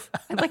itself.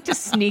 I'd like to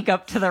sneak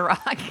up to the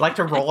rock. I'd like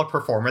to roll a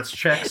performance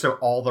check so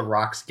all the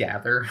rocks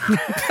gather.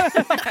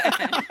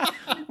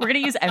 We're going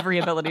to use every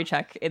ability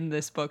check in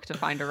this book to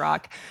find a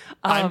rock.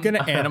 I'm going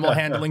to animal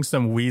handling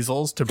some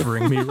weasels to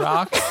bring me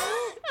rocks.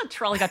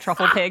 Like a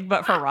truffle pig,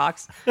 but for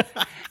rocks.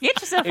 Get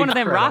yourself one of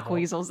them rock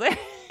weasels there.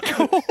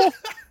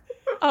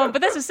 But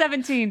that's a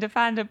 17 to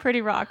find a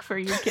pretty rock for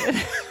you, kid.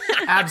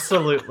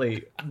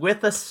 Absolutely.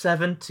 With a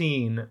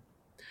 17,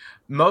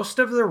 most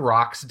of the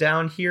rocks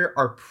down here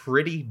are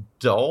pretty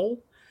dull.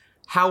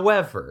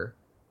 However,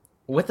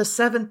 with a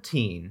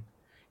 17,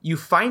 you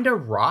find a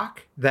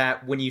rock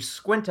that when you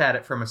squint at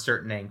it from a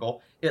certain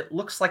angle, it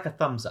looks like a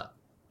thumbs up.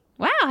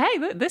 Wow,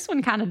 hey, this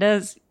one kind of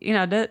does,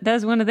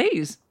 does one of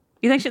these.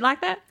 You think she'd like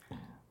that?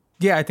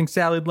 Yeah, I think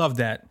Sally'd love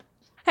that.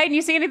 Hey, can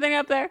you see anything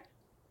up there?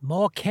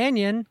 More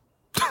canyon.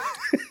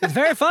 It's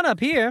very fun up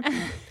here.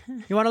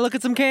 You want to look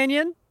at some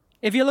canyon?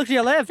 If you look to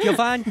your left, you'll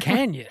find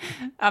canyon.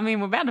 I mean,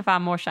 we're bound to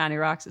find more shiny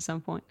rocks at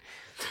some point.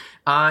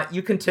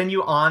 You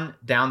continue on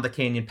down the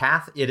canyon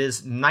path. It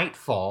is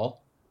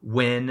nightfall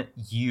when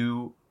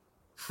you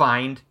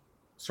find,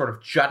 sort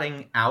of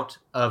jutting out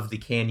of the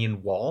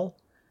canyon wall,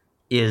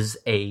 is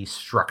a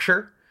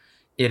structure.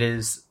 It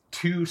is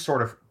two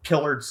sort of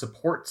pillared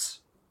supports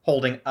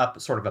holding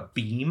up sort of a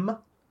beam.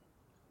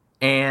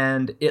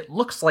 And it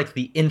looks like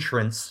the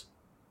entrance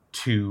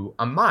to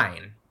a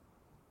mine.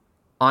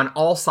 On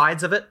all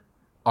sides of it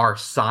are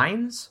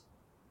signs.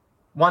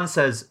 One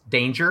says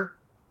danger.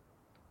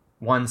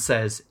 One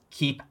says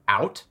keep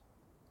out.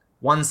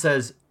 One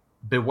says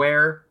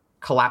beware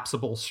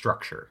collapsible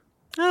structure.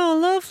 Oh,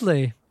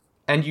 lovely.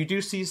 And you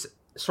do see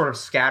sort of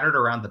scattered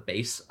around the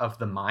base of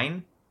the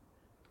mine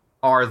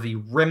are the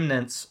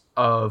remnants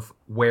of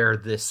where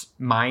this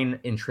mine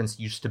entrance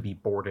used to be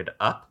boarded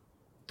up.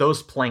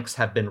 Those planks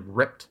have been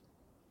ripped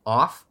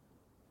off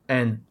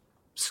and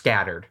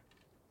scattered.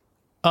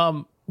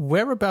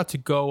 We're about to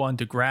go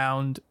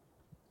underground.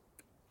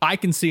 I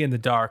can see in the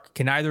dark.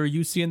 Can either of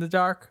you see in the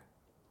dark?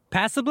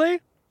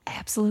 Passably?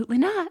 Absolutely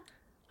not.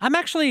 I'm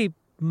actually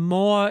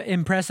more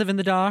impressive in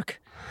the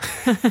dark.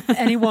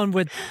 Anyone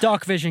with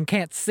dark vision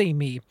can't see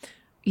me.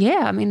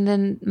 Yeah, I mean,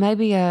 then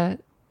maybe, I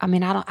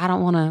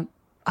don't want to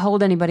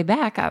hold anybody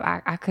back.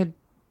 I could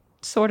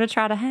sort of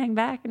try to hang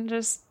back and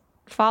just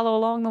follow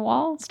along the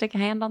wall, stick a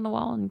hand on the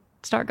wall and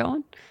start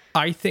going.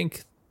 I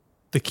think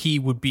the key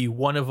would be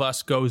one of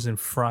us goes in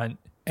front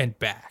and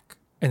back,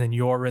 and then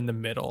you're in the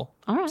middle.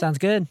 All right. Sounds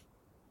good.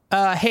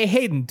 Hey,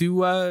 Hayden, do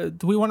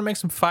we want to make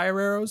some fire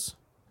arrows,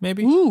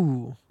 maybe?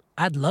 Ooh,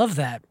 I'd love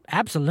that.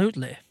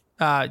 Absolutely.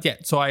 Yeah,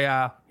 so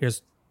I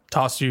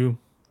toss you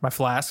my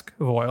flask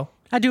of oil.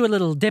 I do a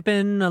little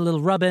dipping, a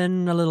little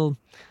rubbing, a little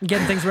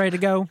getting things ready to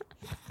go.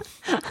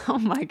 Oh,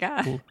 my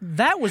God.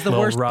 That was the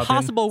Little worst rubbing.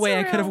 possible way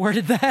I could have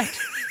worded that.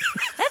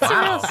 That's a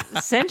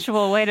real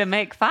sensual way to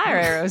make fire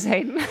arrows,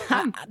 Hayden.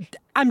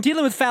 I'm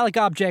dealing with phallic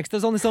objects.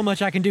 There's only so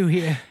much I can do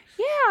here.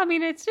 Yeah, I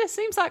mean, it just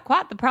seems like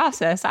quite the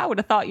process. I would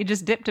have thought you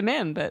just dipped them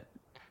in, but,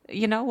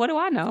 what do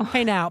I know?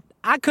 Hey, now,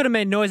 I could have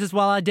made noises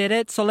while I did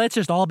it, so let's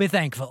just all be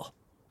thankful.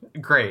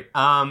 Great.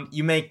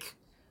 You make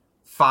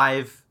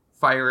 5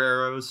 fire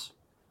arrows,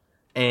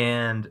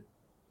 and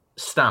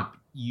Stump,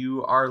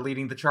 you are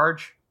leading the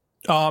charge?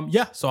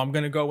 Yeah, so I'm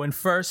going to go in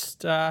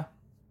first,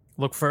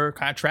 look for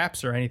kind of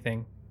traps or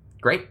anything.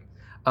 Great.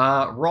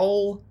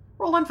 Roll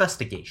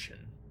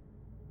investigation.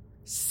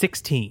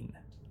 16.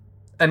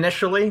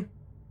 Initially,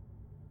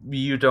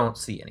 you don't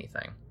see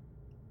anything.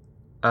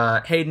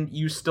 Hayden,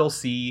 you still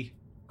see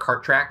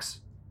cart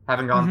tracks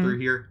having gone through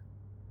here.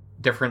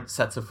 Different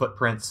sets of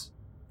footprints.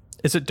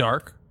 Is it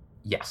dark?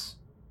 Yes.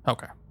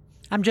 Okay.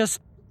 I'm just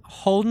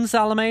holding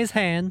Salome's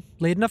hand,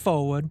 leading her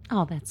forward.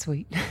 Oh, that's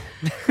sweet.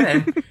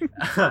 And,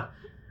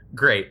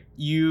 great.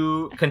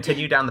 You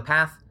continue down the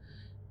path.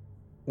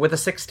 With a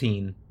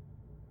 16,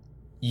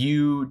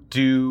 you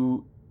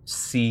do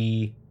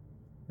see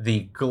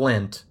the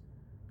glint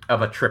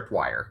of a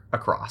tripwire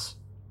across.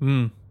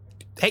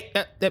 Hey,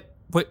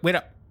 wait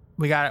up.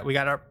 We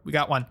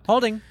got one.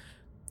 Holding.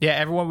 Yeah,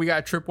 everyone, we got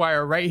a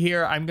tripwire right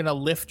here. I'm going to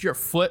lift your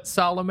foot,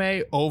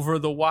 Salome, over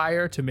the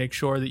wire to make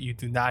sure that you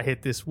do not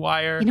hit this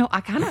wire.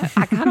 I kind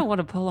of want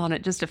to pull on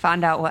it just to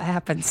find out what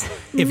happens.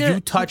 If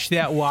you touch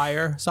that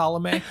wire,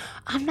 Salome.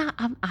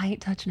 I ain't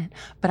touching it,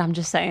 but I'm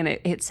just saying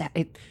it's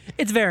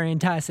very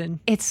enticing.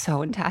 It's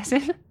so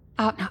enticing.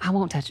 No, I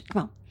won't touch it.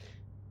 Come on.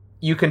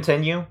 You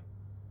continue.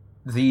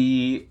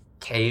 The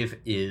cave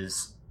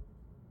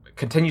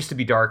continues to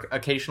be dark.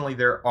 Occasionally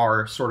there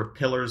are sort of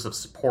pillars of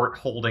support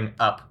holding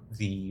up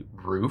the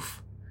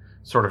roof,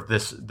 sort of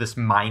this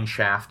mine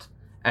shaft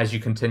as you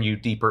continue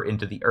deeper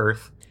into the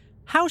earth.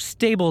 How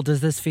stable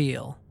does this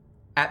feel?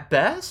 At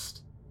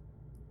best,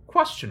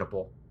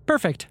 questionable.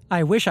 Perfect.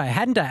 I wish I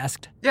hadn't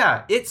asked.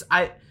 Yeah,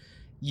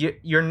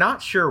 you're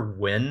not sure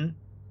when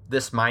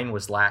this mine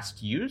was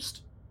last used.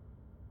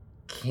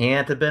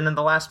 Can't have been in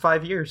the last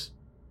 5 years.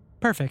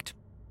 Perfect.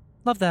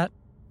 Love that.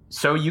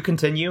 So you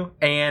continue,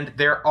 and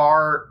there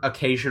are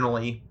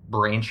occasionally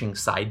branching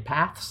side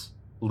paths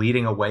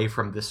leading away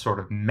from this sort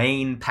of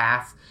main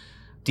path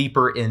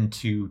deeper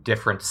into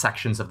different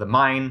sections of the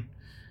mine.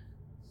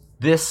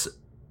 This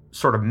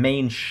sort of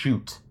main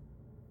chute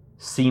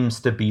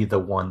seems to be the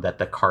one that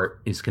the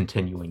cart is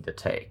continuing to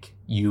take.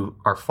 You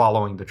are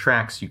following the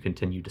tracks, you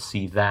continue to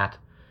see that.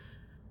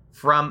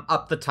 From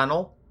up the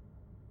tunnel,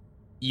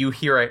 you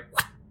hear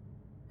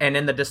and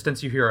in the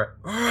distance you hear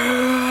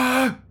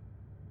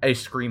a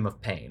scream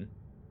of pain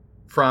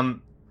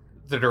from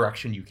the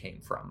direction you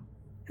came from.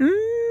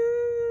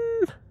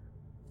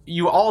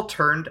 You all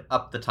turned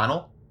up the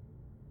tunnel,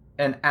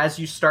 and as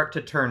you start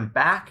to turn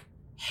back,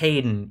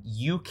 Hayden,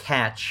 you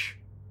catch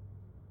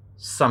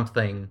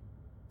something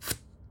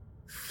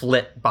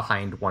flit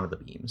behind one of the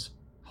beams,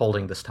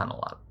 holding this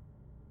tunnel up.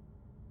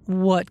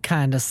 What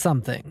kind of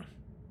something?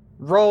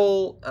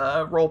 Roll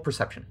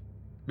perception,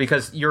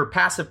 because your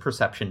passive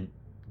perception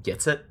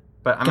gets it,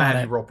 but I'm going to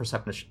have you roll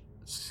perception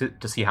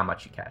to see how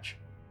much you catch.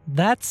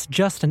 That's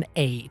just an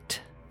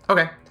 8.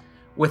 Okay.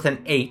 With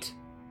an 8,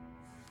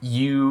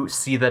 you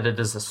see that it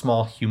is a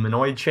small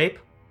humanoid shape.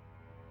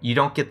 You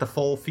don't get the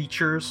full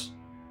features,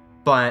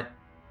 but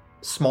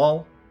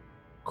small,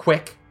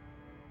 quick,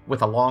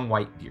 with a long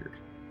white beard.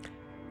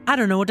 I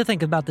don't know what to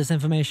think about this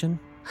information.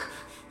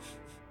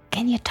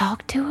 Can you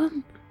talk to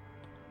him?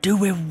 Do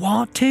we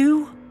want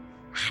to?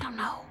 I don't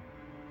know.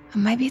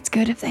 Maybe it's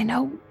good if they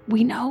know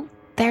we know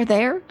they're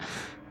there.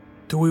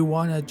 Do we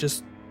want to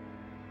just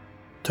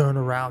turn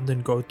around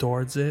and go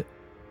towards it?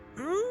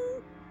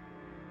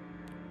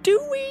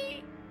 Do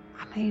we?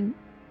 I mean,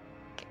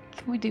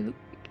 can we do...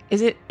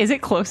 Is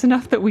it close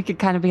enough that we could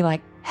kind of be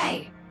like,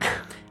 hey?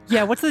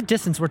 Yeah, what's the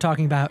distance we're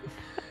talking about?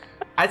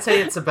 I'd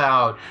say it's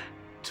about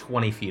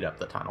 20 feet up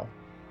the tunnel.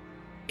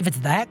 If it's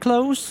that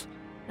close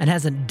and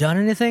hasn't done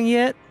anything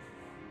yet,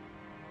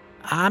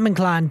 I'm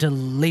inclined to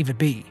leave it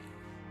be.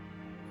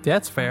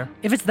 That's fair.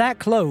 If it's that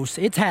close,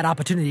 it's had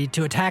opportunity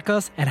to attack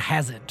us and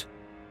hasn't.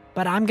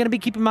 But I'm going to be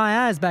keeping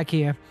my eyes back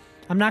here.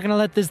 I'm not going to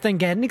let this thing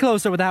get any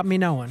closer without me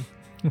knowing.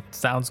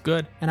 Sounds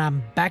good. And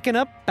I'm backing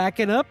up.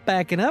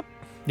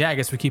 Yeah, I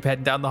guess we keep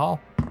heading down the hall.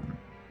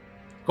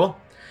 Cool.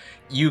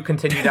 You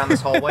continue down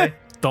this hallway.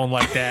 Don't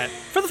like that.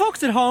 For the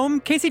folks at home,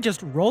 Casey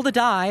just rolled a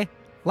die,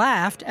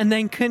 laughed, and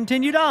then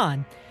continued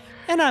on.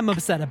 And I'm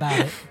upset about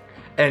it.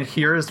 And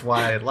here's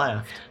why I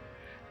laughed.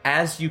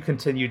 As you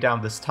continue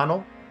down this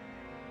tunnel,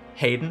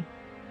 Hayden,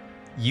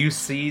 you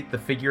see the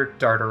figure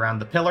dart around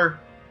the pillar,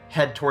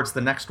 head towards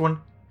the next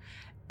one,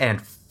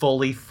 and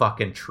fully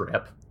fucking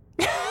trip.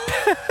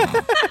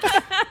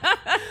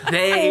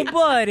 Oh,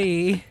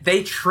 buddy.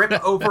 They trip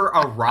over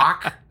a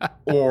rock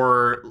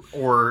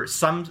or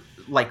some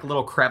like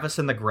little crevice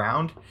in the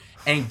ground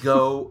and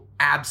go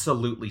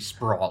absolutely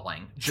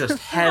sprawling. Just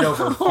head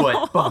over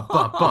foot, bump,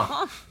 bump,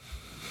 bump.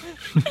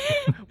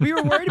 We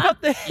were worried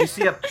about this. You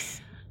see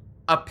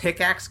a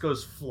pickaxe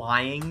goes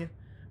flying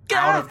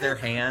out of their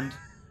hand.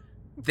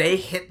 They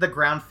hit the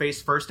ground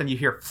face first and you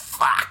hear,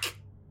 fuck.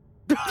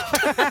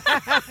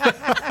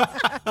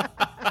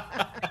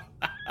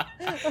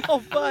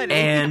 Oh, buddy.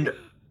 And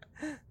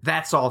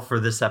that's all for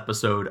this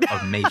episode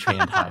of Mage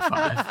Hand High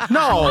Five.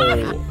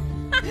 No!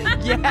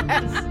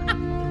 Yes.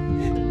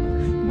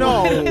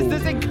 No! What is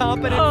this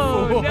incompetent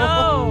fool?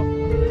 no.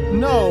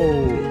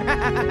 No!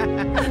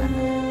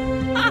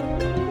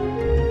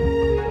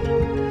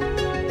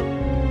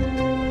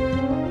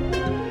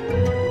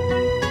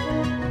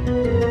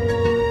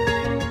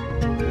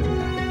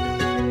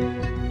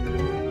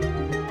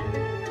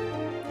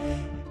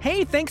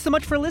 Hey, thanks so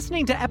much for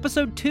listening to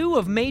episode 2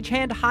 of Mage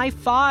Hand High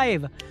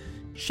Five.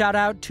 Shout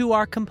out to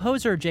our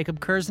composer, Jacob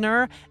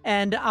Kersner,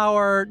 and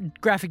our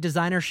graphic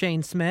designer,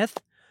 Shane Smith.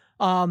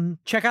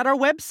 Check out our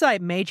website,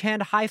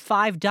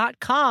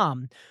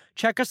 magehandhighfive.com.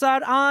 Check us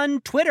out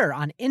on Twitter,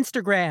 on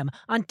Instagram,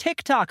 on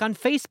TikTok, on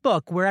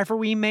Facebook, wherever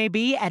we may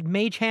be at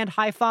Mage Hand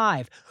High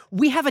Five.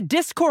 We have a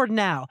Discord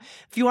now.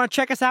 If you want to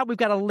check us out, we've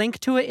got a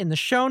link to it in the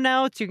show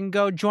notes. You can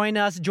go join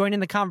us, join in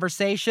the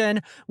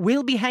conversation.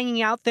 We'll be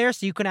hanging out there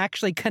so you can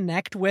actually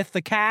connect with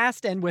the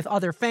cast and with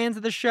other fans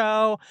of the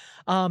show.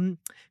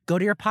 Go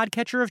to your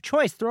podcatcher of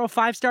choice. Throw a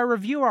 5-star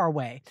review our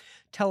way.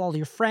 Tell all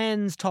your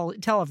friends, tell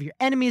all of your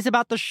enemies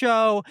about the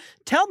show.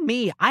 Tell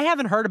me, I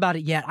haven't heard about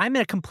it yet. I'm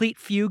in a complete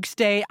fugue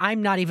state.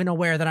 I'm not even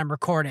aware that I'm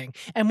recording.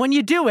 And when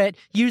you do it,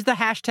 use the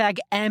hashtag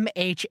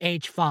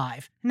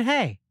MHH5. And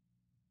hey,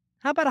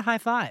 how about a high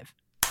five?